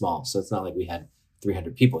very small, so it's not like we had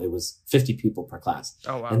 300 people. It was 50 people per class.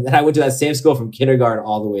 Oh, wow. And then I went to that same school from kindergarten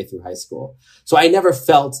all the way through high school. So I never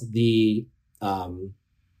felt the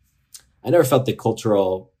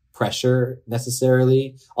cultural pressure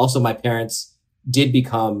necessarily. Also, my parents did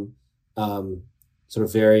become sort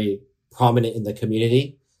of very prominent in the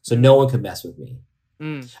community. So no one could mess with me.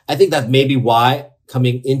 I think that's maybe why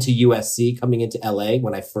coming into USC, coming into LA,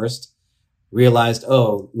 when I first realized,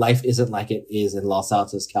 life isn't like it is in Los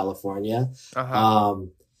Altos, California, that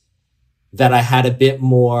I had a bit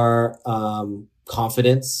more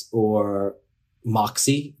confidence or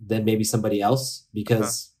moxie than maybe somebody else,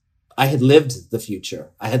 because I had lived the future.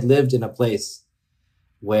 I had lived in a place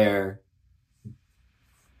where,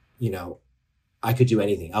 I could do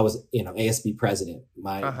anything. I was, ASB president.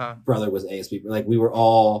 My brother was ASB. Like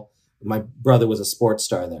my brother was a sports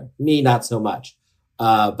star there. Me, not so much.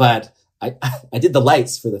 But I did the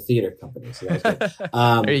lights for the theater company. So that was good.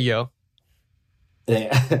 There you go.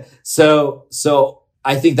 Yeah. So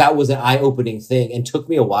I think that was an eye-opening thing and took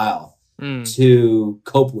me a while to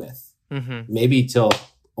cope with. Maybe till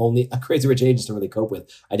only a Crazy Rich Asians to really cope with.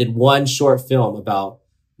 I did one short film about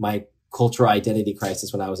my cultural identity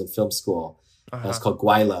crisis when I was in film school. It was called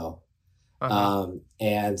Guaylo. And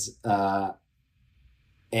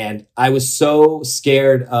I was so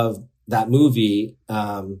scared of that movie,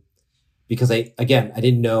 because I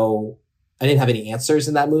didn't have any answers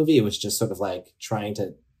in that movie. It was just sort of like trying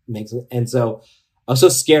to make some, and so I was so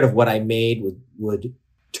scared of what I made would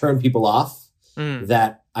turn people off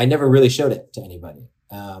that I never really showed it to anybody,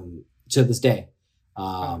 to this day.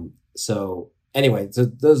 So anyway, so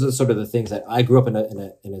those are sort of the things that I grew up in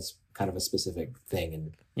a kind of a specific thing,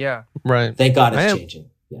 and yeah, right. Thank God it's changing.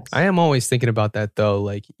 Yes. I am always thinking about that though.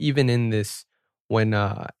 Like even in this, when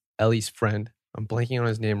Ellie's friend, I'm blanking on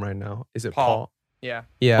his name right now. Is it Paul? Yeah.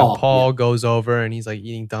 Paul goes over and he's like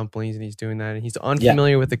eating dumplings and he's doing that and he's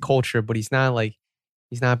unfamiliar with the culture, but he's not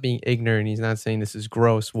being ignorant. He's not saying this is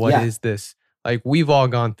gross. What is this? Like we've all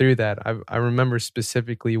gone through that. I remember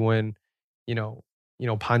specifically when,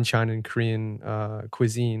 banchan in Korean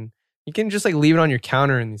cuisine, you can just like leave it on your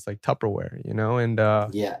counter in these like Tupperware, and I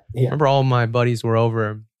remember all my buddies were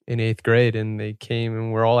over in 8th grade and they came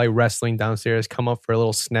and we're all like wrestling downstairs, come up for a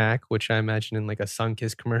little snack, which I imagine in like a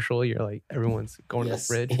Sunkist commercial, you're like, everyone's going to the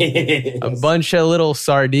fridge, a bunch of little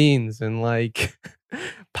sardines and like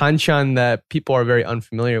panchan that people are very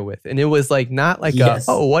unfamiliar with. And it was like, not like,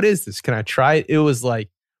 what is this? Can I try it? It was like,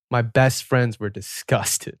 my best friends were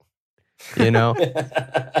disgusted, you know?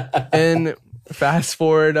 And fast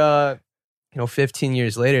forward, 15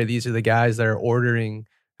 years later, these are the guys that are ordering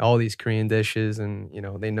all these Korean dishes, and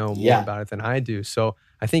they know more about it than I do. So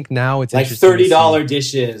I think now it's like $30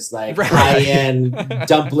 dishes, like high-end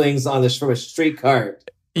dumplings from a street cart.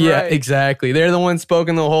 Yeah, exactly. They're the ones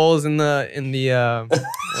poking the holes in the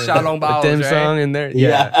xiaolongbao, dim sum, and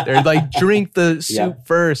they're like, drink the soup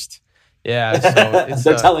first. Yeah, so it's,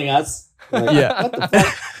 they're telling us. Like, what the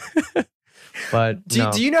fuck? But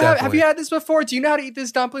do you know have you had this before? Do you know how to eat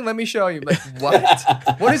this dumpling? Let me show you. Like,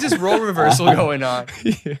 what? What is this role reversal going on?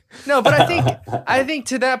 No, but I think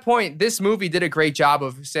to that point, this movie did a great job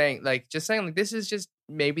of saying this is just,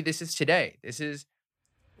 maybe this is today. This is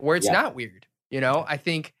where it's not weird. I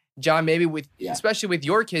think, John, maybe especially with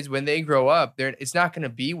your kids, when they grow up, it's not going to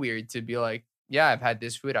be weird to be like, yeah, I've had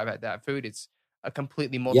this food, I've had that food. It's a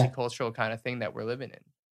completely multicultural kind of thing that we're living in.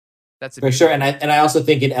 That's for sure. And I also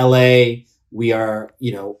think in LA, we are,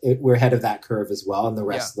 we're ahead of that curve as well. And the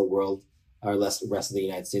rest of the world, or the rest of the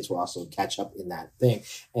United States will also catch up in that thing.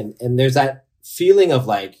 And there's that feeling of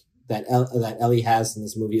like, that Ellie has in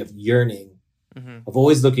this movie of yearning, of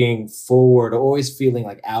always looking forward, always feeling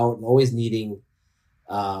like out, and always needing,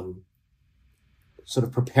 sort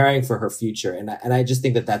of preparing for her future. And I just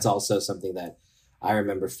think that that's also something that I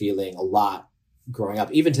remember feeling a lot growing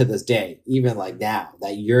up, even to this day, even like now,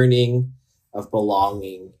 that yearning of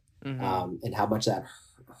belonging, and how much that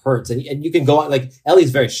hurts. And you can go on, like,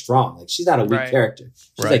 Ellie's very strong. Like, she's not a weak character.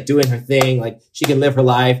 She's like doing her thing. Like, she can live her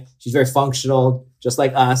life. She's very functional, just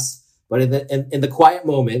like us. But in the quiet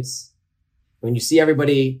moments, when you see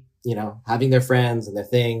everybody, having their friends and their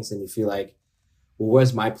things, and you feel like, well,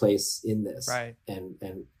 where's my place in this? Right.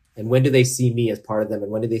 And when do they see me as part of them?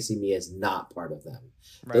 And when do they see me as not part of them?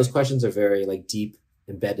 Right. Those questions are very like deep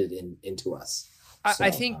embedded into us.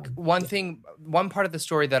 I think one part of the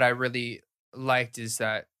story that I really liked is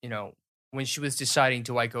that, when she was deciding,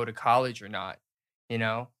 do I go to college or not?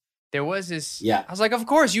 There was this, I was like, of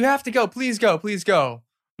course you have to go. Please go, please go.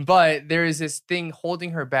 But there is this thing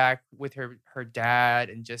holding her back with her dad,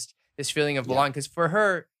 and just this feeling of belonging. Because for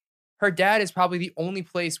her dad is probably the only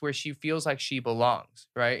place where she feels like she belongs,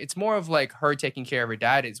 right? It's more of like her taking care of her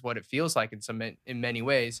dad is what it feels like in many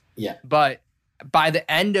ways. Yeah. But by the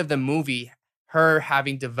end of the movie, her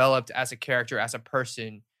having developed as a character, as a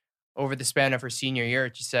person over the span of her senior year,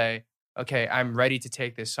 to say, okay, I'm ready to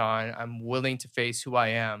take this on. I'm willing to face who I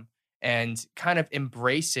am and kind of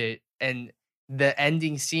embrace it. And the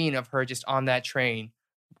ending scene of her just on that train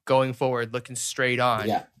going forward, looking straight on.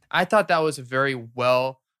 Yeah. I thought that was a very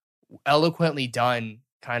eloquently done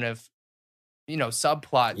kind of,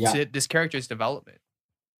 subplot to this character's development.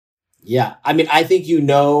 Yeah. I mean, I think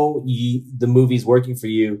the movie's working for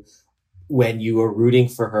you when you are rooting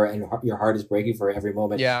for her and your heart is breaking for her every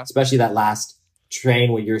moment. Yeah. Especially that last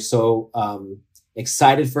train where you're so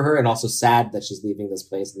excited for her and also sad that she's leaving this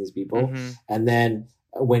place and these people. Mm-hmm. And then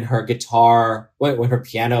when her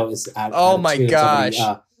piano is out. Oh my gosh.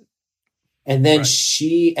 And then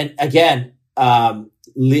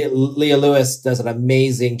Leah Lewis does an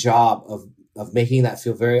amazing job of making that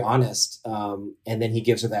feel very honest. And then he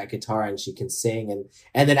gives her that guitar and she can sing.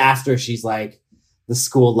 And then after, she's like, the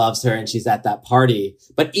school loves her and she's at that party.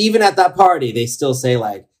 But even at that party, they still say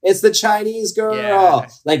like, it's the Chinese girl. Yeah.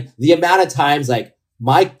 Like the amount of times like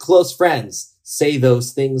my close friends say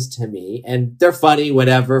those things to me and they're funny,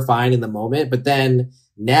 whatever, fine in the moment. But then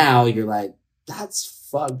now you're like, that's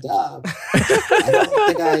fucked up. I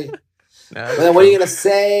don't think but then what are you gonna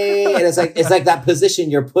say? And it's like that position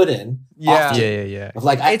you're put in. Yeah. Yeah. Of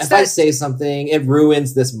like, if I say something, it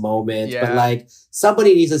ruins this moment. Yeah. But like,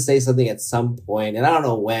 somebody needs to say something at some point, and I don't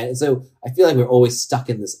know when. And so I feel like we're always stuck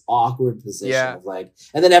in this awkward position of like,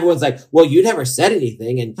 and then everyone's like, well, you never said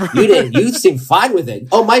anything, and you didn't. You seem fine with it.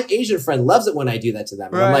 Oh, my Asian friend loves it when I do that to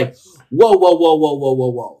them. And I'm like,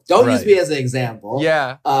 whoa. Don't use me as an example.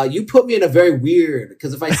 Yeah. You put me in a very weird,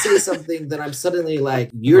 because if I say something, then I'm suddenly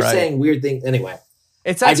like, you're saying weird things. Anyway.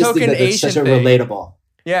 It's that token Asian such a thing. Relatable.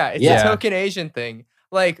 Yeah, it's a token Asian thing.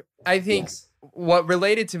 Like, I think what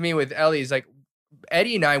related to me with Ellie is like,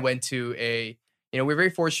 Eddie and I went to we're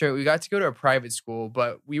very fortunate. We got to go to a private school,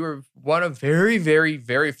 but we were one of very, very,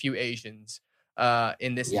 very few Asians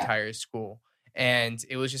in this entire school. And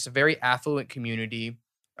it was just a very affluent community.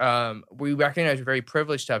 We recognize we're very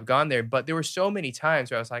privileged to have gone there, but there were so many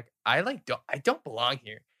times where I was like, I don't belong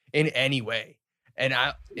here in any way. And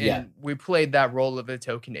we played that role of a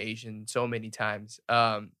token Asian so many times.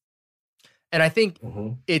 And I think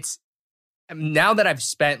now that I've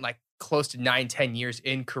spent like close to 9-10 years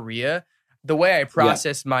in Korea, the way I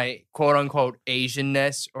process my quote unquote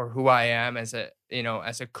Asianness or who I am as a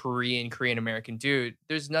Korean American dude,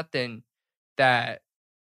 there's nothing that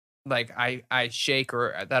like I shake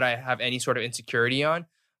or that I have any sort of insecurity on.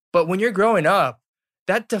 But when you're growing up,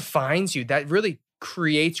 that defines you. That really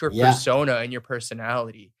creates your persona and your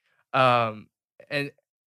personality. And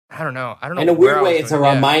I don't know. In a weird way, it's a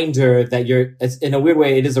reminder that in a weird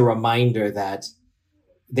way, it is a reminder that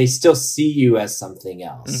they still see you as something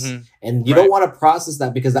else. Mm-hmm. And you don't want to process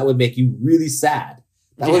that because that would make you really sad.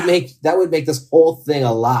 That would make this whole thing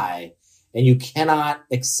a lie. And you cannot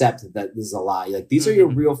accept that this is a lie. Like, these are your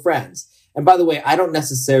real friends. And by the way, I don't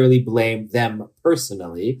necessarily blame them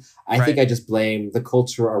personally. I think I just blame the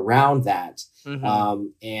culture around that. Mm-hmm.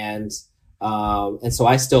 And so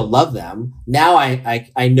I still love them. Now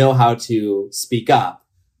I know how to speak up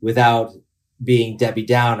without being Debbie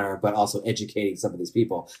Downer, but also educating some of these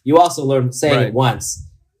people. You also learn saying it once.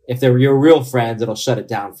 If they're your real friends, it'll shut it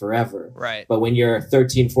down forever. Right. But when you're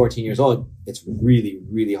 13, 14 years old, it's really,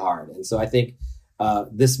 really hard. And so I think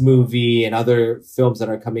this movie and other films that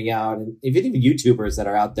are coming out, and even YouTubers that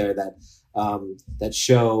are out there that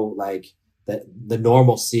show like the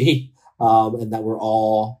normalcy and that we're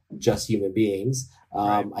all just human beings.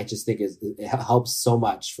 I just think it helps so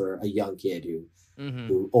much for a young kid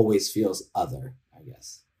who always feels other, I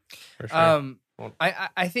guess. For sure.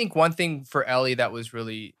 I think one thing for Ellie that was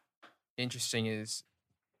really interesting is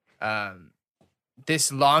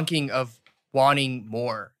this longing of wanting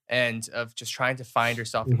more and of just trying to find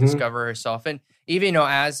herself and discover herself. And even,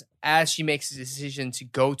 as she makes the decision to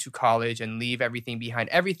go to college and leave everything behind,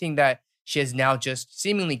 everything that she has now just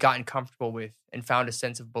seemingly gotten comfortable with and found a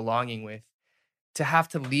sense of belonging with, to have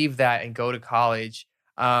to leave that and go to college.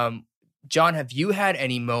 John, have you had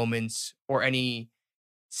any moments or any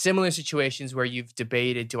similar situations where you've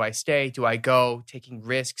debated, do I stay, do I go, taking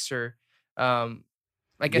risks, or I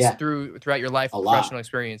guess throughout your life, professional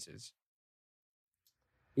experiences?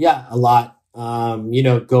 Yeah, a lot. I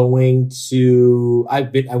went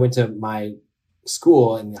to my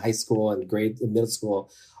school in high school and middle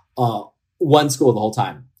school, one school the whole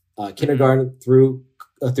time, kindergarten through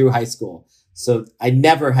high school. So I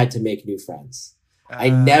never had to make new friends. I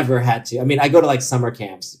never had to. I mean, I go to like summer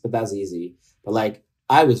camps, but that's easy. But like,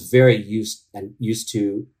 I was very used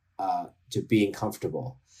to being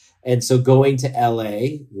comfortable. And so going to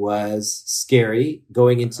LA was scary.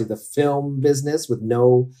 Going into the film business with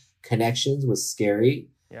no connections was scary.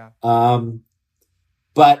 Yeah.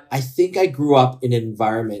 But I think I grew up in an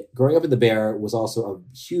environment. Growing up in the Bay Area was also a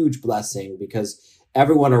huge blessing because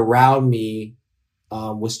everyone around me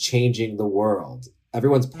was changing the world.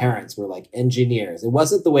 Everyone's parents were like engineers. It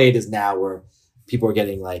wasn't the way it is now where people are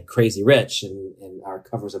getting like crazy rich and our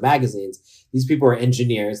covers of magazines. These people are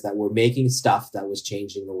engineers that were making stuff that was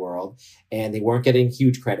changing the world, and they weren't getting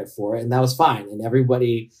huge credit for it. And that was fine.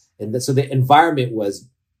 And so the environment was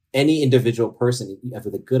any individual person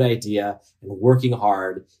with a good idea and working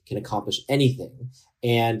hard can accomplish anything.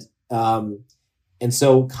 And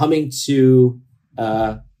so coming to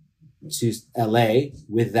LA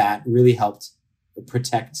with that really helped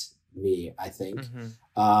protect me, I think.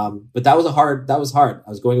 But that was hard. I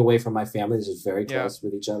was going away from my family. This was very close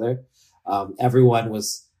with each other. Everyone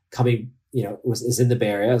was coming, is in the Bay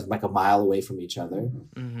Area. It was like a mile away from each other.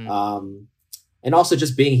 And also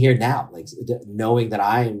just being here now, like knowing that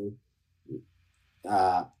I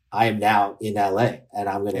am now in LA and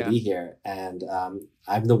I'm going to be here. And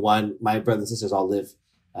I'm the one, my brothers and sisters all live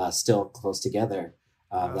still close together,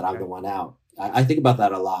 that I'm the one out. I think about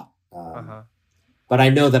that a lot. But I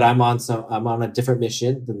know that I'm on a different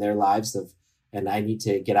mission than their lives and I need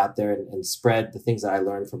to get out there and spread the things that I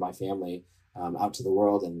learned from my family out to the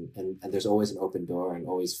world. And there's always an open door and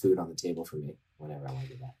always food on the table for me whenever I want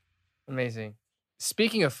to do that. Amazing.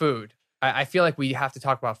 Speaking of food, I feel like we have to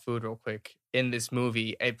talk about food real quick in this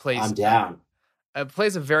movie. I'm down. It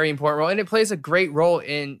plays a very important role, and it plays a great role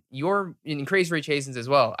in Crazy Rich Asians as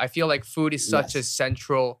well. I feel like food is such a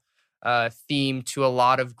central theme to a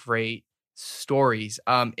lot of great stories.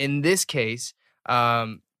 In this case,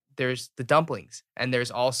 there's the dumplings, and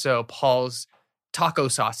there's also Paul's taco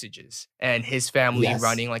sausages and his family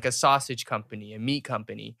running like a sausage company, a meat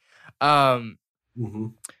company. I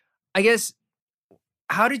guess,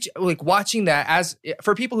 how did you like watching that? As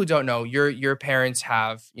for people who don't know, your parents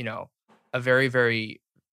have a very, very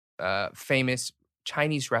famous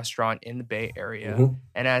Chinese restaurant in the Bay Area,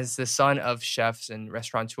 and as the son of chefs and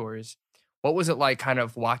restaurateurs, what was it like kind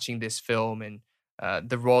of watching this film and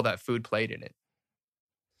the role that food played in it?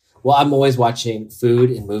 Well, I'm always watching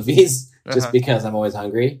food in movies just because I'm always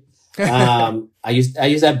hungry. I used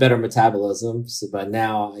to have better metabolism, but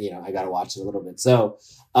now, I got to watch it a little bit. So,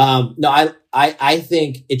 no, I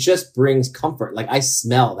think it just brings comfort. Like I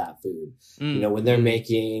smell that food, when they're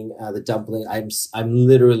making the dumpling, I'm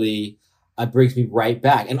literally, it brings me right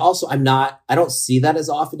back. And also I don't see that as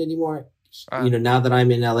often anymore. Now that I'm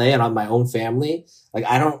in LA and on my own family, like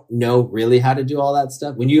I don't know really how to do all that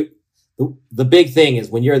stuff. The big thing is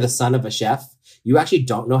when you're the son of a chef, you actually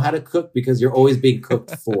don't know how to cook because you're always being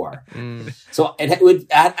cooked for. So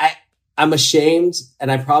I'm ashamed,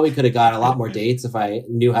 and I probably could have got a lot more dates if I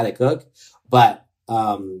knew how to cook, but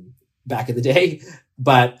back in the day.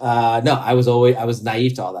 But no, I was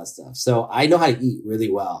naive to all that stuff. So I know how to eat really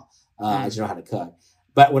well. I just know how to cook.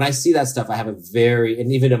 But when I see that stuff, I have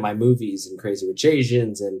and even in my movies and Crazy Rich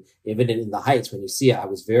Asians and even in The Heights, when you see it, I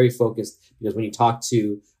was very focused because when you talk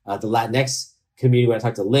to the Latinx community, when I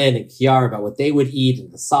talked to Lynn and Kiara about what they would eat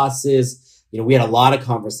and the sauces, we had a lot of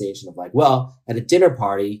conversation of like, well, at a dinner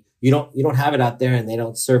party, you don't have it out there and they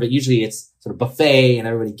don't serve it. Usually it's sort of buffet and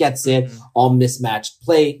everybody gets it, all mixed match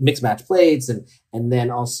plates. And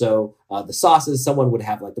then also the sauces, someone would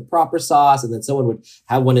have like the proper sauce, and then someone would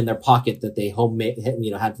have one in their pocket that they homemade,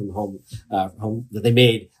 had from home that they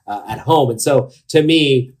made at home. And so to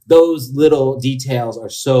me, those little details are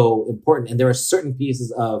so important. And there are certain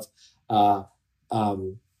pieces of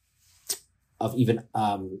even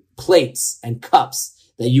plates and cups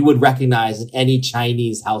that you would recognize in any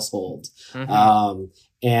Chinese household.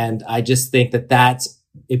 And I just think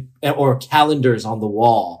or calendars on the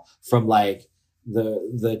wall from like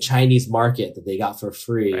the Chinese market that they got for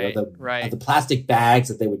free, or the plastic bags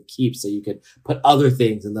that they would keep so you could put other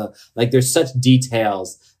things in there's such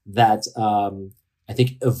details that I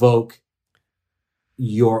think evoke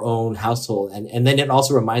your own household. And then it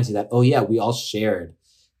also reminds you that, oh yeah, we all shared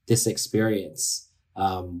this experience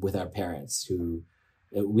with our parents who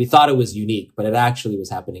we thought it was unique, but it actually was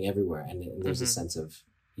happening everywhere. And there's a sense of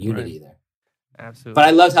unity there. Absolutely. But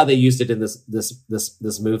I loved how they used it in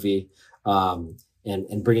this movie,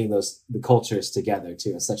 and bringing the cultures together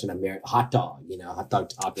too. It's such an American hot dog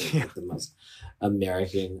topping, like the most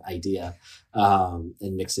American idea, and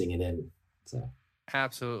mixing it in. So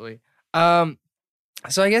absolutely. So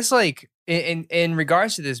I guess like in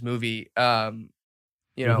regards to this movie, I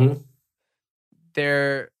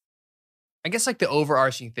guess like the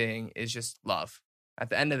overarching thing is just love. At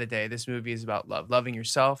the end of the day, this movie is about love, loving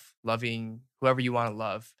yourself, loving whoever you want to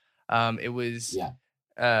love. It was,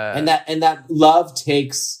 and that love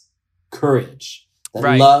takes courage.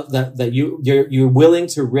 That love that you're willing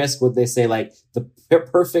to risk what they say, like the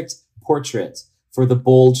perfect portrait for the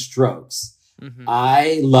bold strokes.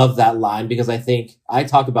 I love that line because I think I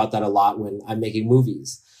talk about that a lot when I'm making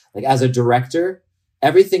movies. Like as a director,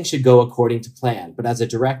 everything should go according to plan. But as a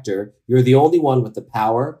director, you're the only one with the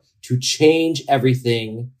power to change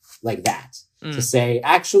everything like that. To say,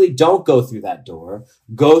 actually, don't go through that door.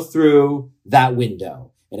 Go through that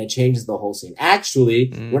window. And it changes the whole scene.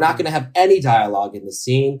 Actually, we're not going to have any dialogue in the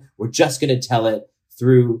scene. We're just going to tell it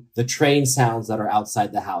through the train sounds that are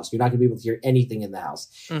outside the house. You're not going to be able to hear anything in the house.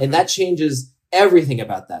 And that changes everything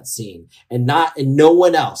about that scene. And no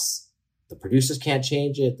one else. The producers can't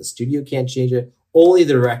change it. The studio can't change it. Only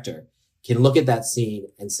the director can look at that scene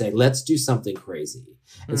and say, let's do something crazy.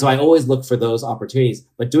 And so I always look for those opportunities.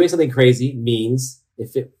 But doing something crazy means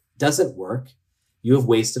if it doesn't work, you have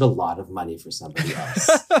wasted a lot of money for somebody else.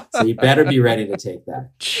 So you better be ready to take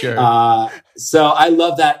that. Sure. So I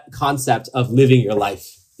love that concept of living your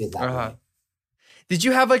life in that way. Did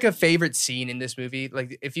you have like a favorite scene in this movie?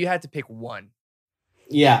 Like if you had to pick one.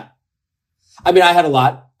 Yeah. I mean, I had a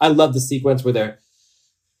lot. I love the sequence where they're,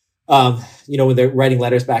 when they're writing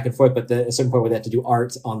letters back and forth, but at a certain point where they have to do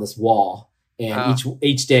art on this wall. And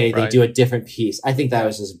each day they do a different piece. I think that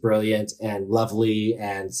was just brilliant and lovely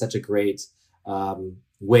and such a great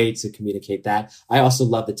way to communicate that. I also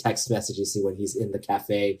love the text message you see when he's in the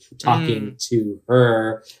cafe talking to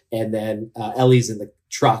her, and then Ellie's in the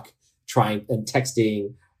truck trying and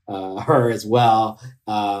texting her as well,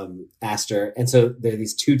 Aster. And so there are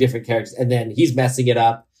these two different characters, and then he's messing it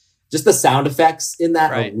up. Just the sound effects in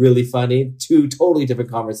that are really funny. Two totally different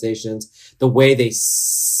conversations. The way they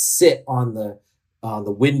sit on the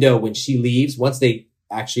window when she leaves, once they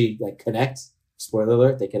actually like connect, spoiler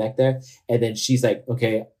alert, they connect there. And then she's like,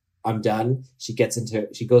 okay, I'm done. She goes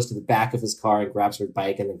to the back of his car and grabs her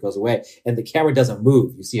bike and then goes away. And the camera doesn't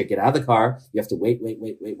move. You see her get out of the car. You have to wait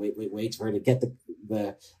for her to get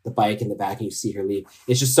the bike in the back, and you see her leave.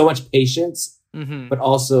 It's just so much patience, but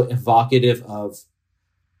also evocative of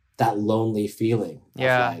that lonely feeling.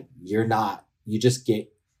 Yeah. Like you're not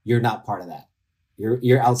part of that.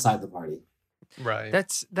 You're outside the party. Right.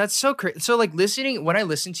 That's so crazy. So like when I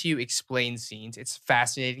listen to you explain scenes, it's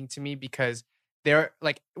fascinating to me because they're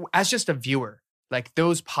like, as just a viewer, like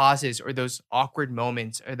those pauses or those awkward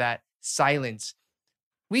moments or that silence,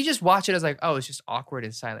 we just watch it as like, oh, it's just awkward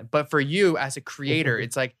and silent. But for you as a creator,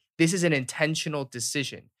 it's like, this is an intentional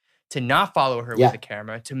decision to not follow her with the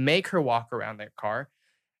camera, to make her walk around that car.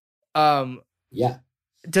 Yeah.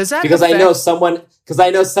 Does that because I know someone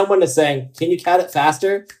is saying, "Can you cut it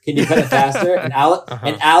faster? Can you cut it faster?" And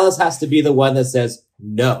Alice has to be the one that says,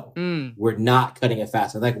 "No, we're not cutting it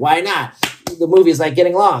faster." Like, why not? The movie is like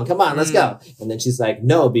getting long. Come on, let's go. And then she's like,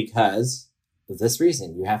 "No, because of this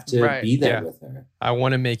reason. You have to be there with her. I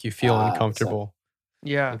want to make you feel uncomfortable."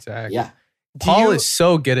 Yeah, exactly. Yeah. Paul is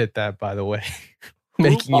so good at that, by the way.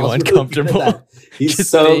 Making you uncomfortable. Really He's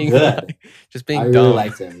so good. Just being dumb. I really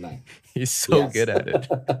liked him. He's so good at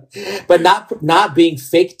it. But not being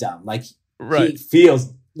fake dumb. Like he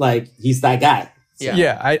feels like he's that guy. So.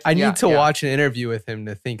 Yeah, I need to watch an interview with him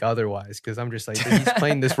to think otherwise because I'm just like, he's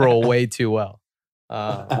playing this role way too well.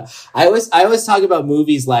 I always talk about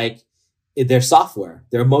movies like their software,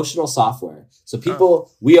 their emotional software. So people,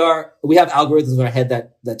 we have algorithms in our head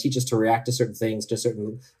that teach us to react to certain things, to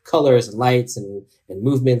certain colors and lights and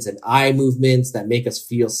movements and eye movements that make us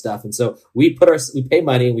feel stuff. And so we pay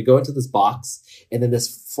money and we go into this box and then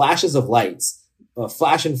this flashes of lights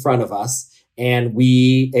flash in front of us. And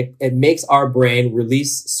it makes our brain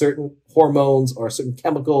release certain hormones or certain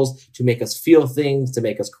chemicals to make us feel things, to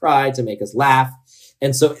make us cry, to make us laugh.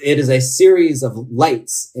 And so it is a series of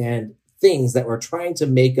lights and things that we're trying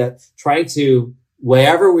to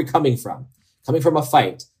wherever we're coming from a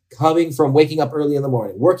fight, coming from waking up early in the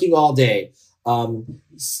morning, working all day,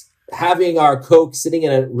 having our Coke sitting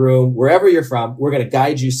in a room, wherever you're from, we're going to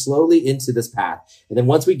guide you slowly into this path. And then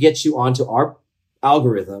once we get you onto our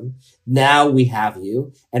algorithm, now we have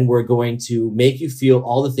you and we're going to make you feel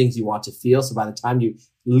all the things you want to feel. So by the time you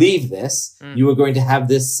leave this, you are going to have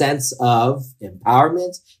this sense of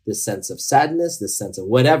empowerment, this sense of sadness, this sense of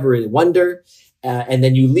wonder. And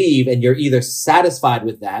then you leave and you're either satisfied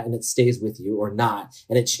with that and it stays with you or not.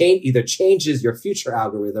 And it either changes your future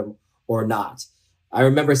algorithm or not. I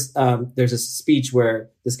remember there's a speech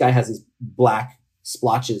where this guy has these black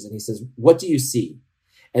splotches and he says, "What do you see?"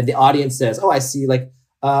 And the audience says, "Oh, I see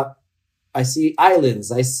I see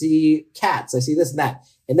islands, I see cats, I see this and that."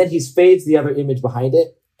 And then he fades the other image behind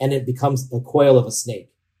it and it becomes a coil of a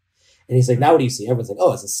snake. And he's like, "Now what do you see?" Everyone's like,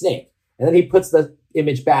 "Oh, it's a snake." And then he puts the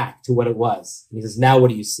image back to what it was. And he says, "Now what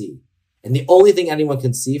do you see?" And the only thing anyone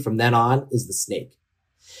can see from then on is the snake.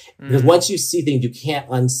 Because once you see things, you can't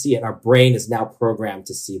unsee it. Our brain is now programmed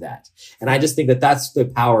to see that. And I just think that that's the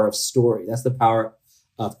power of story. That's the power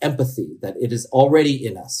of empathy, that it is already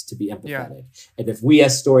in us to be empathetic. And if we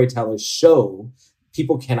as storytellers show,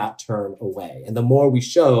 people cannot turn away. And the more we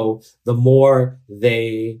show, the more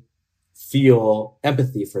they feel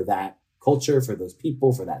empathy for that culture, for those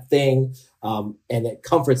people, for that thing. And it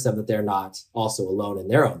comforts them that they're not also alone in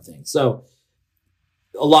their own thing. So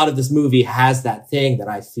a lot of this movie has that thing that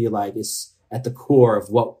I feel like is at the core of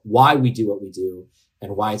why we do what we do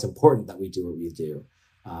and why it's important that we do what we do.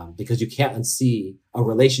 Because you can't unsee a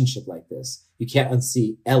relationship like this. You can't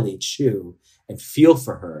unsee Ellie Chu and feel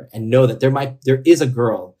for her and know that there is a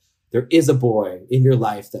girl, there is a boy in your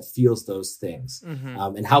life that feels those things.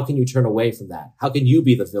 And how can you turn away from that? How can you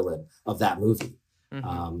be the villain of that movie?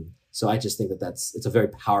 So I just think that it's a very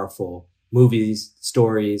powerful movies.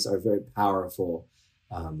 Stories are a very powerful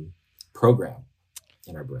program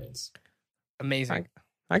in our brains. Amazing.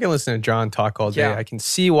 I can listen to John talk all day. I can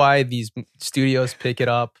see why these studios pick it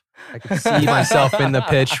up. I can see myself in the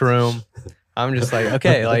pitch room. I'm just like,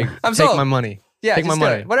 okay, like, take my money. Yeah, take my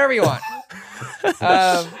money. Whatever you want.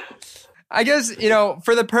 I guess,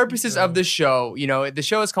 for the purposes of the show, the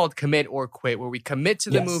show is called Commit or Quit, where we commit to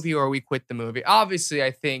the movie or we quit the movie. Obviously,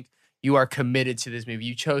 I think you are committed to this movie.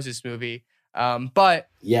 You chose this movie. But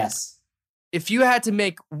yes, if you had to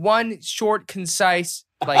make one short, concise,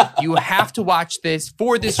 like you have to watch this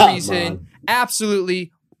for this reason,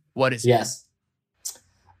 absolutely, what is it? Yes.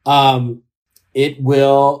 It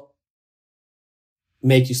will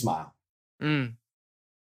make you smile.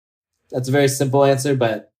 That's a very simple answer,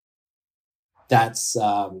 but that's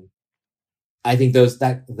I think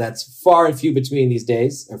that's far and few between these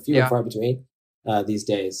days, or few and far between these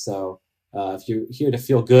days. So if you're here to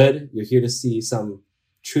feel good, you're here to see some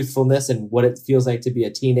truthfulness and what it feels like to be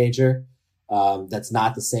a teenager. That's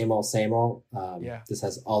not the same old. This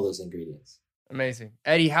has all those ingredients. Amazing.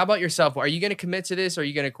 Eddie, how about yourself? Are you going to commit to this or are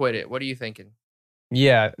you going to quit it? What are you thinking?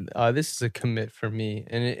 Yeah, this is a commit for me.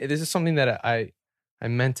 And this is something that I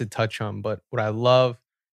meant to touch on. But what I love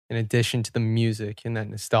in addition to the music and that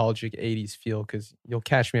nostalgic 80s feel, because you'll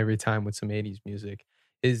catch me every time with some 80s music,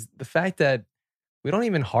 is the fact that we don't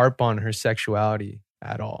even harp on her sexuality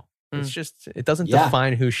at all. It's just, it doesn't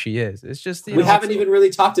define who she is. It's just, we haven't even really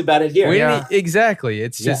talked about it here. Exactly.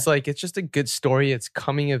 It's just like, it's just a good story. It's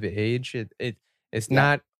coming of age. It's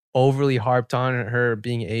not overly harped on her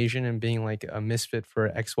being Asian and being like a misfit for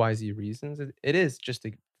XYZ reasons. It is just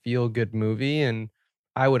a feel good movie, and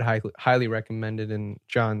I would highly recommend it. And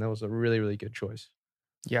John, that was a really, really good choice.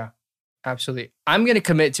 Yeah, absolutely. I'm going to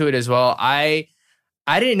commit to it as well. I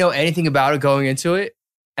didn't know anything about it going into it.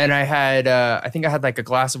 And I had, I think I had like a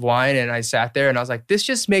glass of wine, and I sat there and I was like, this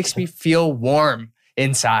just makes me feel warm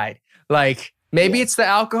inside. Like maybe it's the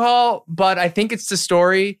alcohol, but I think it's the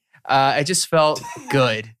story. It just felt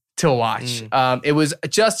good to watch. It was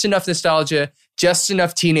just enough nostalgia, just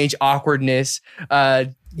enough teenage awkwardness,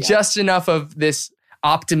 just enough of this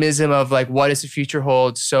optimism of like, what does the future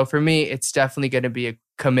hold? So for me, it's definitely going to be a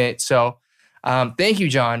commit. So thank you,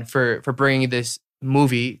 John, for bringing this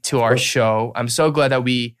movie to our show. I'm so glad that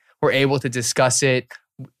we were able to discuss it,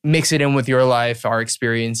 mix it in with your life, our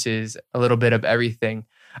experiences, a little bit of everything.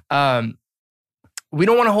 We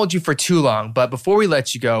don't want to hold you for too long, but before we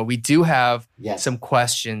let you go, we do have some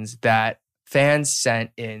questions that fans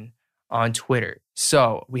sent in on Twitter.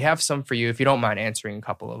 So we have some for you, if you don't mind answering a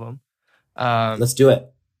couple of them. Let's do it.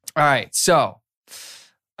 All right. So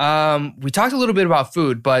we talked a little bit about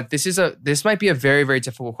food, but this might be a very, very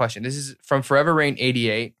difficult question. This is from Forever Rain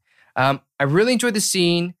 88. I really enjoyed the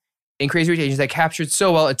scene in Crazy Rich Asians that captured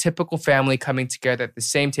so well a typical family coming together at the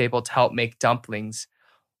same table to help make dumplings.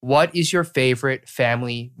 What is your favorite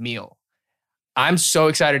family meal? I'm so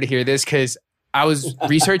excited to hear this because I was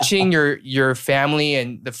researching your family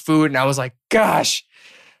and the food, and I was like, gosh,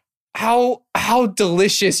 how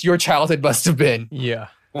delicious your childhood must have been. Yeah.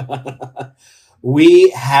 We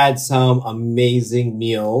had some amazing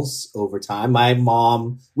meals over time. My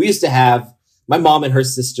mom and her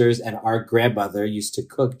sisters and our grandmother used to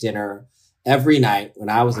cook dinner every night when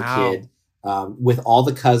I was a kid, with all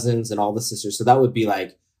the cousins and all the sisters. So that would be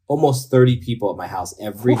like almost 30 people at my house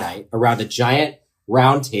every night around a giant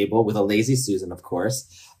round table with a lazy Susan, of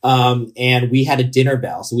course. And we had a dinner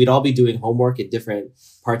bell. So we'd all be doing homework at different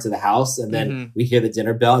parts of the house. And then we hear the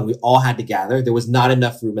dinner bell and we all had to gather. There was not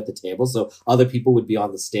enough room at the table. So other people would be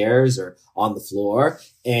on the stairs or on the floor.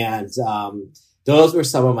 And, those were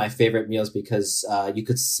some of my favorite meals because, you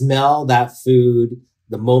could smell that food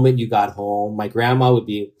the moment you got home. My grandma would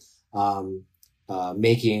be,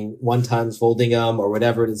 making wontons, folding them or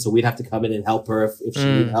whatever. And so we'd have to come in and help her if she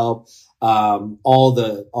needed help.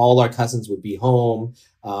 All our cousins would be home.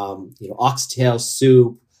 Oxtail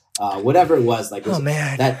soup, whatever it was, like,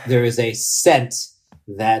 that there is a scent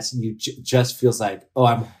that you just feels like, oh,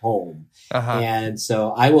 I'm home. And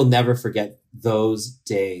so I will never forget those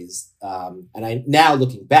days. And I, now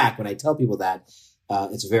looking back, when I tell people that,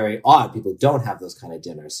 it's very odd. People don't have those kind of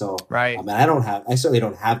dinners. So, and I certainly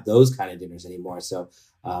don't have those kind of dinners anymore. So,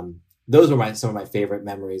 those were some of my favorite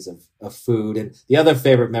memories of food. And the other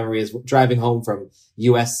favorite memory is driving home from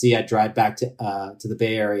USC. I'd drive back to the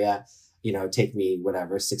Bay Area, take me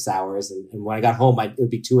 6 hours. And when I got home, it would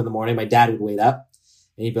be 2 a.m. My dad would wait up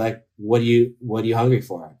and he'd be like, what are you hungry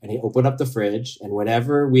for? And he'd open up the fridge, and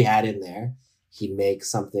whatever we had in there, he'd make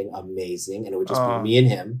something amazing. And it would just be me and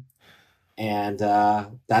him. And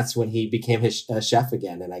that's when he became his chef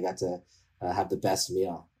again. And I got to have the best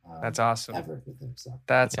meal. That's awesome. Ever with him. So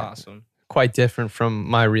that's awesome. Quite different from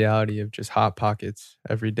my reality of just Hot Pockets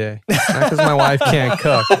every day. Not because my wife can't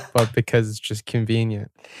cook, but because it's just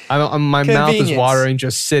convenient. My mouth is watering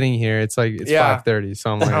just sitting here. It's like 5:30,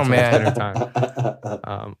 so I'm like, it's dinner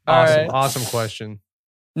time. Awesome question.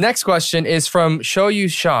 Next question is from Shoyu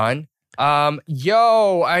Sean.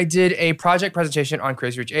 I did a project presentation on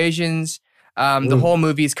Crazy Rich Asians. The whole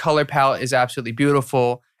movie's color palette is absolutely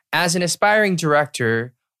beautiful. As an aspiring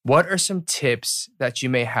director, what are some tips that you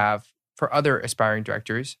may have for other aspiring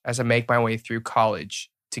directors as I make my way through college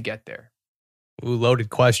to get there? Ooh, loaded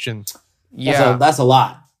question. Yeah. That's a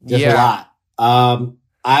lot. Just a lot.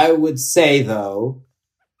 I would say though,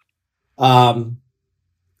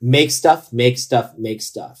 make stuff.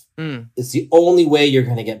 It's the only way you're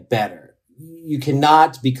going to get better. You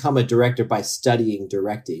cannot become a director by studying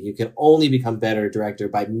directing. You can only become better director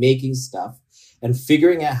by making stuff and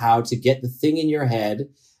figuring out how to get the thing in your head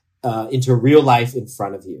into real life in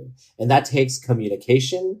front of you. And that takes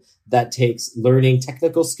communication. That takes learning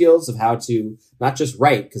technical skills of how to not just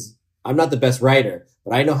write, because I'm not the best writer,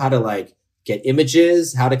 but I know how to get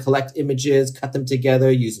images, how to collect images, cut them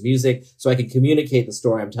together, use music so I can communicate the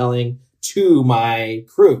story I'm telling to my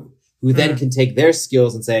crew. who then can take their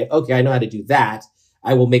skills and say, okay, I know how to do that.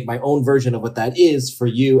 I will make my own version of what that is for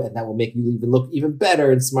you. And that will make you even look even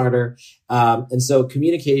better and smarter. And so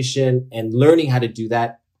communication and learning how to do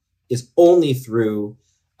that is only through,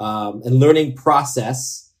 and learning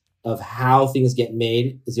process of how things get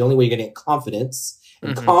made is the only way you're going to get confidence.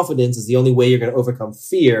 And confidence is the only way you're going to overcome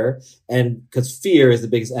fear. And because fear is the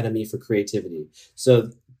biggest enemy for creativity. So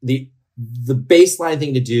the baseline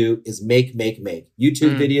thing to do is make.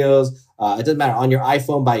 YouTube videos. It doesn't matter on your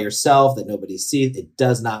iPhone by yourself that nobody sees. It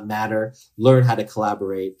does not matter. Learn how to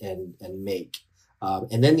collaborate and make.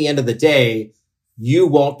 And then at the end of the day, you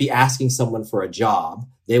won't be asking someone for a job.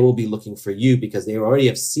 They will be looking for you because they already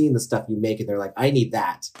have seen the stuff you make and they're like, I need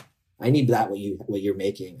that. I need that, what you're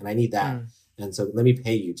making. And I need that. And so let me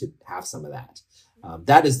pay you to have some of that.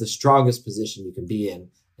 That is the strongest position you can be in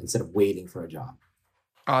instead of waiting for a job.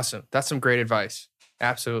 Awesome. That's some great advice.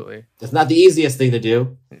 Absolutely. It's not the easiest thing to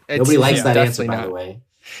do. Nobody likes that answer, by the way.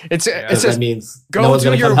 It says, that means go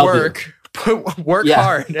do your work, work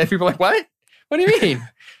hard. And people are like, what? What do you mean?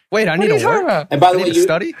 Wait, I need to work. And by the way,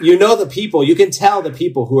 study? You know the people, you can tell the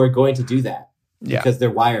people who are going to do that because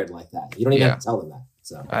they're wired like that. You don't even have to tell them that.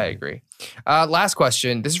 So I agree. Last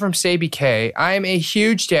question. This is from Sabi K. I am a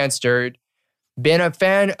huge dance nerd. Been a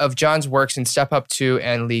fan of John's works in Step Up 2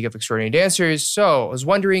 and League of Extraordinary Dancers. So I was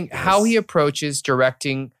wondering how he approaches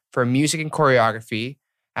directing for music and choreography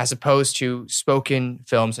as opposed to spoken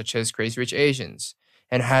films such as Crazy Rich Asians.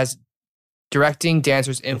 And has directing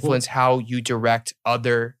dancers influenced how you direct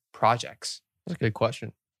other projects? That's a good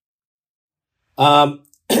question.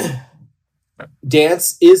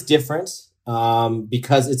 Dance is different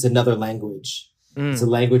because it's another language. It's a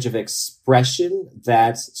language of expression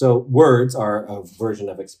so words are a version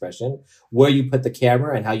of expression. Where you put the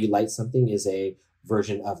camera and how you light something is a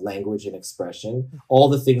version of language and expression. All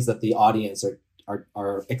the things that the audience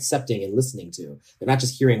are accepting and listening to. They're not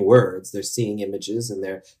just hearing words, they're seeing images and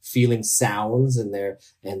they're feeling sounds and they're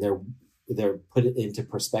put it into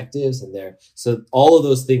perspectives so all of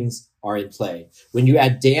those things are in play. When you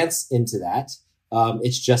add dance into that,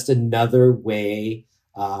 it's just another way,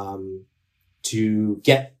 to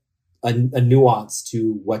get a nuance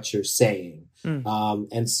to what you're saying.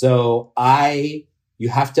 And so you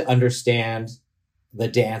have to understand the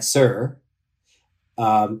dancer,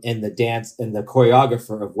 and the dance and the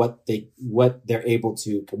choreographer of what they're able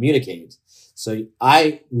to communicate. So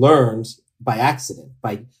I learned by accident.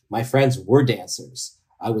 My friends were dancers.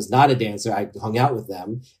 I was not a dancer. I hung out with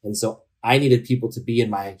them. And so I needed people to be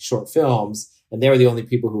in my short films. And they were the only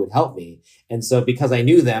people who would help me. And so because I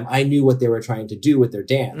knew them, I knew what they were trying to do with their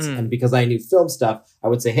dance. And because I knew film stuff, I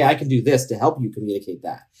would say, hey, I can do this to help you communicate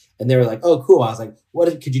that. And they were like, oh, cool. I was like,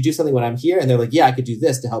 could you do something when I'm here? And they're like, yeah, I could do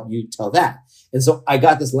this to help you tell that. And so I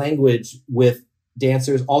got this language with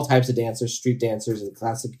dancers, all types of dancers, street dancers and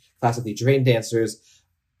classically trained dancers,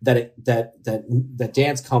 that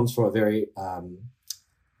dance comes from a very,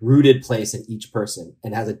 rooted place in each person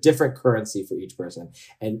and has a different currency for each person.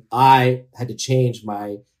 And I had to change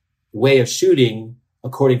my way of shooting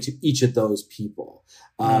according to each of those people.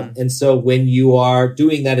 And so when you are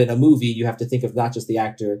doing that in a movie, you have to think of not just the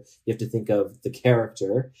actor, you have to think of the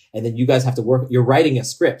character. And then you guys have to work, you're writing a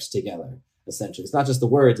script together, essentially. It's not just the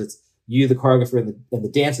words, it's you, the choreographer and the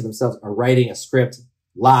dancer themselves are writing a script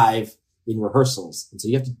live in rehearsals. And so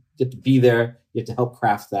you have to be there, you have to help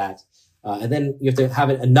craft that. And then you have to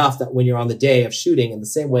have it enough that when you're on the day of shooting, in the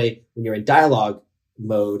same way when you're in dialogue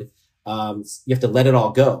mode, you have to let it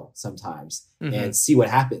all go sometimes and see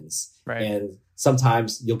what happens. Right. And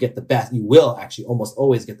sometimes you'll get the best. You will actually almost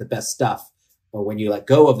always get the best stuff when you let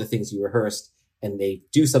go of the things you rehearsed and they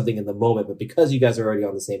do something in the moment. But because you guys are already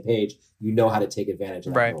on the same page, you know how to take advantage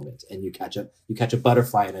of that moment, and you catch a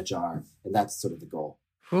butterfly in a jar, and that's sort of the goal.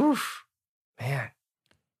 Oof, man.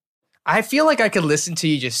 I feel like I could listen to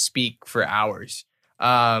you just speak for hours.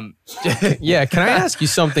 Yeah, can I ask you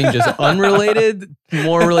something just unrelated,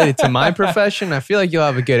 more related to my profession? I feel like you'll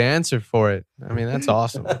have a good answer for it. I mean, that's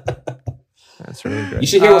awesome. That's really great. You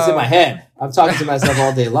should hear what's in my head. I'm talking to myself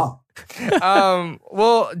all day long.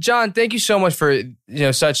 Well, John, thank you so much for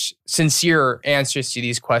such sincere answers to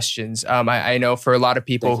these questions. I know for a lot of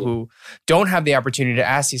people who don't have the opportunity to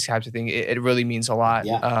ask these types of things, it really means a lot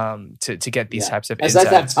to get these types of insights.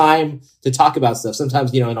 It's nice to have time to talk about stuff.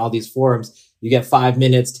 Sometimes, in all these forums, you get 5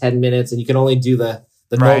 minutes, 10 minutes, and you can only do the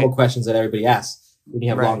normal questions that everybody asks. When you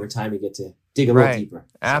have longer time, you get to dig a little deeper.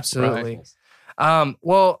 Absolutely.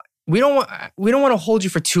 Well, we don't want to hold you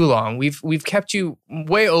for too long. We've kept you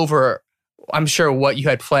way over, I'm sure, what you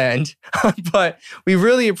had planned, but we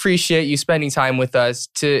really appreciate you spending time with us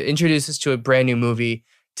to introduce us to a brand new movie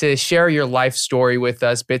to share your life story with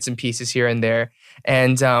us, bits and pieces here and there.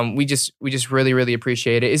 And we just really, really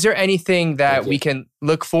appreciate it. Is there anything that we can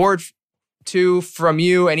look forward to from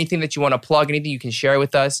you? Anything that you want to plug? Anything you can share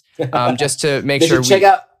with us? Just to make sure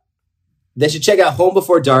they should check out Home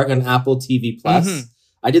Before Dark on Apple TV Plus. Mm-hmm.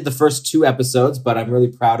 I did the first 2 episodes, but I'm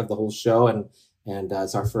really proud of the whole show, and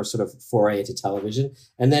it's our first sort of foray into television.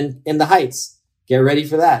 And then In the Heights, get ready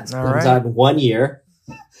for that. It comes out in 1 year.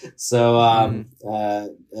 So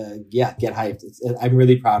get hyped. I'm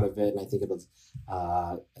really proud of it, and I think it'll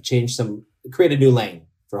create a new lane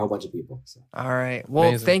for a whole bunch of people. So. All right.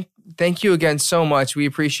 Well, thank you again so much. We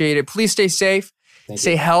appreciate it. Please stay safe,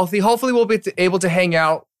 stay healthy. Hopefully we'll be able to hang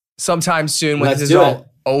out sometime soon when this is all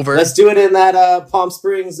over. Let's do it in that Palm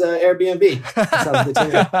Springs Airbnb. Sounds good to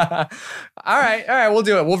me. All right. We'll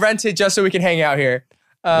do it. We'll rent it just so we can hang out here.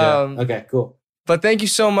 Okay, cool. But thank you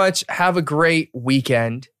so much. Have a great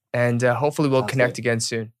weekend, and hopefully we'll connect again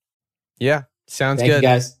soon. Yeah, sounds good. Thank you,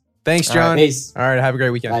 guys. Thanks, John. All right, peace. All right, have a great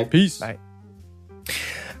weekend. Bye. Peace. Bye.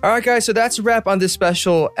 All right, guys, so that's a wrap on this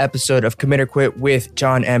special episode of Commit or Quit with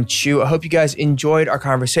John M. Chu. I hope you guys enjoyed our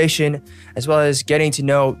conversation, as well as getting to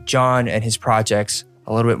know John and his projects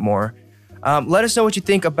a little bit more. Let us know what you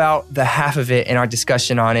think about the half of it and our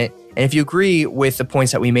discussion on it. And if you agree with the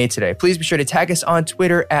points that we made today, please be sure to tag us on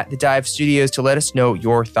Twitter at The Dive Studios to let us know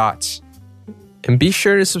your thoughts. And be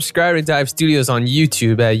sure to subscribe to Dive Studios on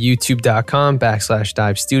YouTube at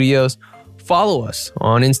youtube.com/Dive Studios. Follow us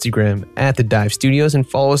on Instagram at The Dive Studios and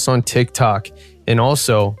follow us on TikTok. And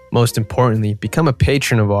also, most importantly, become a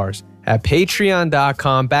patron of ours at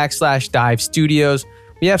patreon.com/Dive Studios.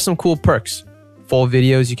 We have some cool perks, full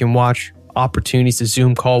videos you can watch, opportunities to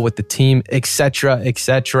Zoom call with the team, etc.,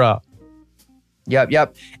 etc.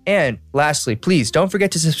 Yep. And lastly, please don't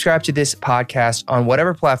forget to subscribe to this podcast on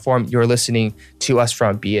whatever platform you're listening to us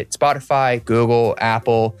from, be it Spotify, Google,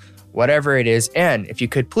 Apple, whatever it is. And if you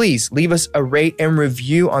could please leave us a rate and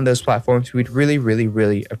review on those platforms, we'd really, really,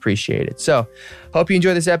 really appreciate it. So hope you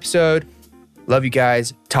enjoyed this episode. Love you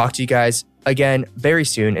guys. Talk to you guys again very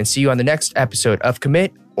soon, and see you on the next episode of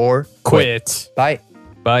Commit or Quit. Bye.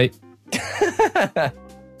 Bye.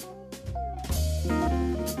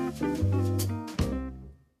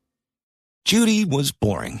 Judy was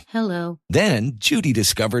boring. Hello. Then Judy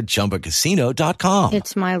discovered ChumbaCasino.com.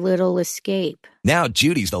 It's my little escape. Now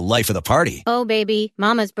Judy's the life of the party. Oh, baby,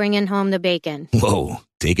 mama's bringing home the bacon. Whoa,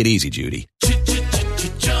 take it easy, Judy.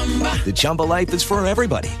 The Chumba life is for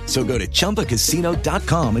everybody. So go to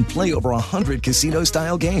ChumbaCasino.com and play over 100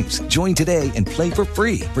 casino-style games. Join today and play for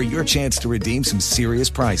free for your chance to redeem some serious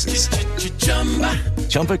prizes.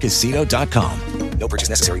 ChumbaCasino.com. No purchase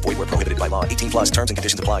necessary. Void where prohibited by law. 18+ terms and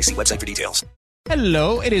conditions apply. See website for details.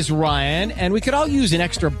 Hello, it is Ryan, and we could all use an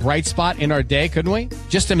extra bright spot in our day, couldn't we?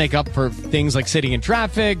 Just to make up for things like sitting in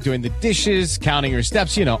traffic, doing the dishes, counting your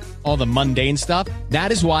steps, all the mundane stuff.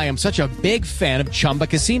 That is why I'm such a big fan of Chumba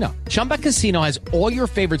Casino. Chumba Casino has all your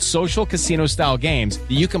favorite social casino-style games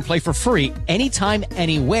that you can play for free anytime,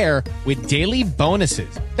 anywhere with daily bonuses.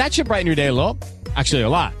 That should brighten your day a little. Actually, a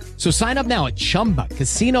lot. So sign up now at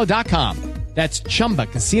ChumbaCasino.com. That's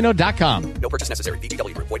ChumbaCasino.com. No purchase necessary.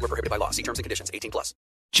 VGW Group. Void where prohibited by law. See terms and conditions. 18+.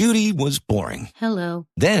 Judy was boring. Hello.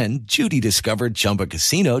 Then Judy discovered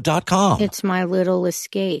ChumbaCasino.com. It's my little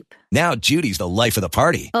escape. Now Judy's the life of the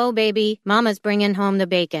party. Oh, baby, mama's bringing home the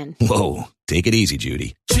bacon. Whoa, take it easy,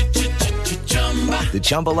 Judy. The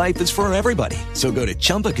Chumba life is for everybody. So go to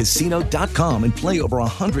ChumbaCasino.com and play over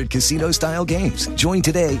 100 casino-style games. Join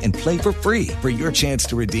today and play for free for your chance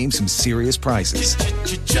to redeem some serious prizes.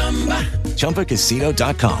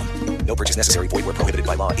 ChumbaCasino.com. No purchase necessary. Void where prohibited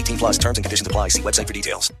by law. 18+ terms and conditions apply. See website for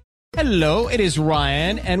details. Hello, it is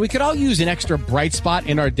Ryan, and we could all use an extra bright spot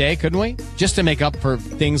in our day, couldn't we? Just to make up for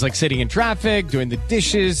things like sitting in traffic, doing the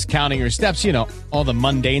dishes, counting your steps, all the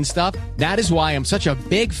mundane stuff. That is why I'm such a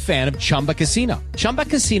big fan of Chumba Casino. Chumba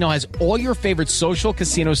Casino has all your favorite social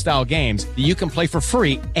casino-style games that you can play for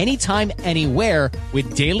free anytime, anywhere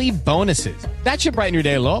with daily bonuses. That should brighten your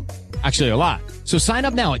day a little. Actually, a lot. So sign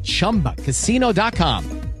up now at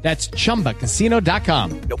ChumbaCasino.com. That's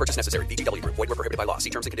ChumbaCasino.com. No purchase necessary. VGW Group. Void where prohibited by law. See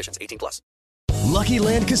terms and conditions. 18+. Lucky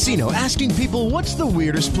Land Casino, asking people, what's the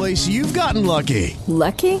weirdest place you've gotten lucky?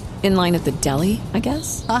 Lucky? In line at the deli, I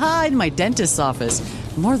guess? Aha, in my dentist's office.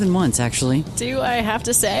 More than once, actually. Do I have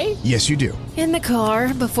to say? Yes, you do. In the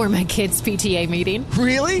car before my kids' PTA meeting.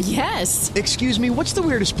 Really? Yes. Excuse me, what's the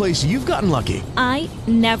weirdest place you've gotten lucky? I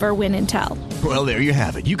never win and tell. Well, there you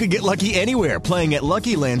have it. You can get lucky anywhere, playing at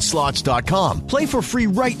LuckyLandSlots.com. Play for free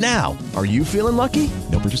right now. Are you feeling lucky?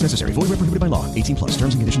 No purchase necessary. Void where prohibited by law. 18+.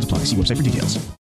 Terms and conditions apply. See website for details.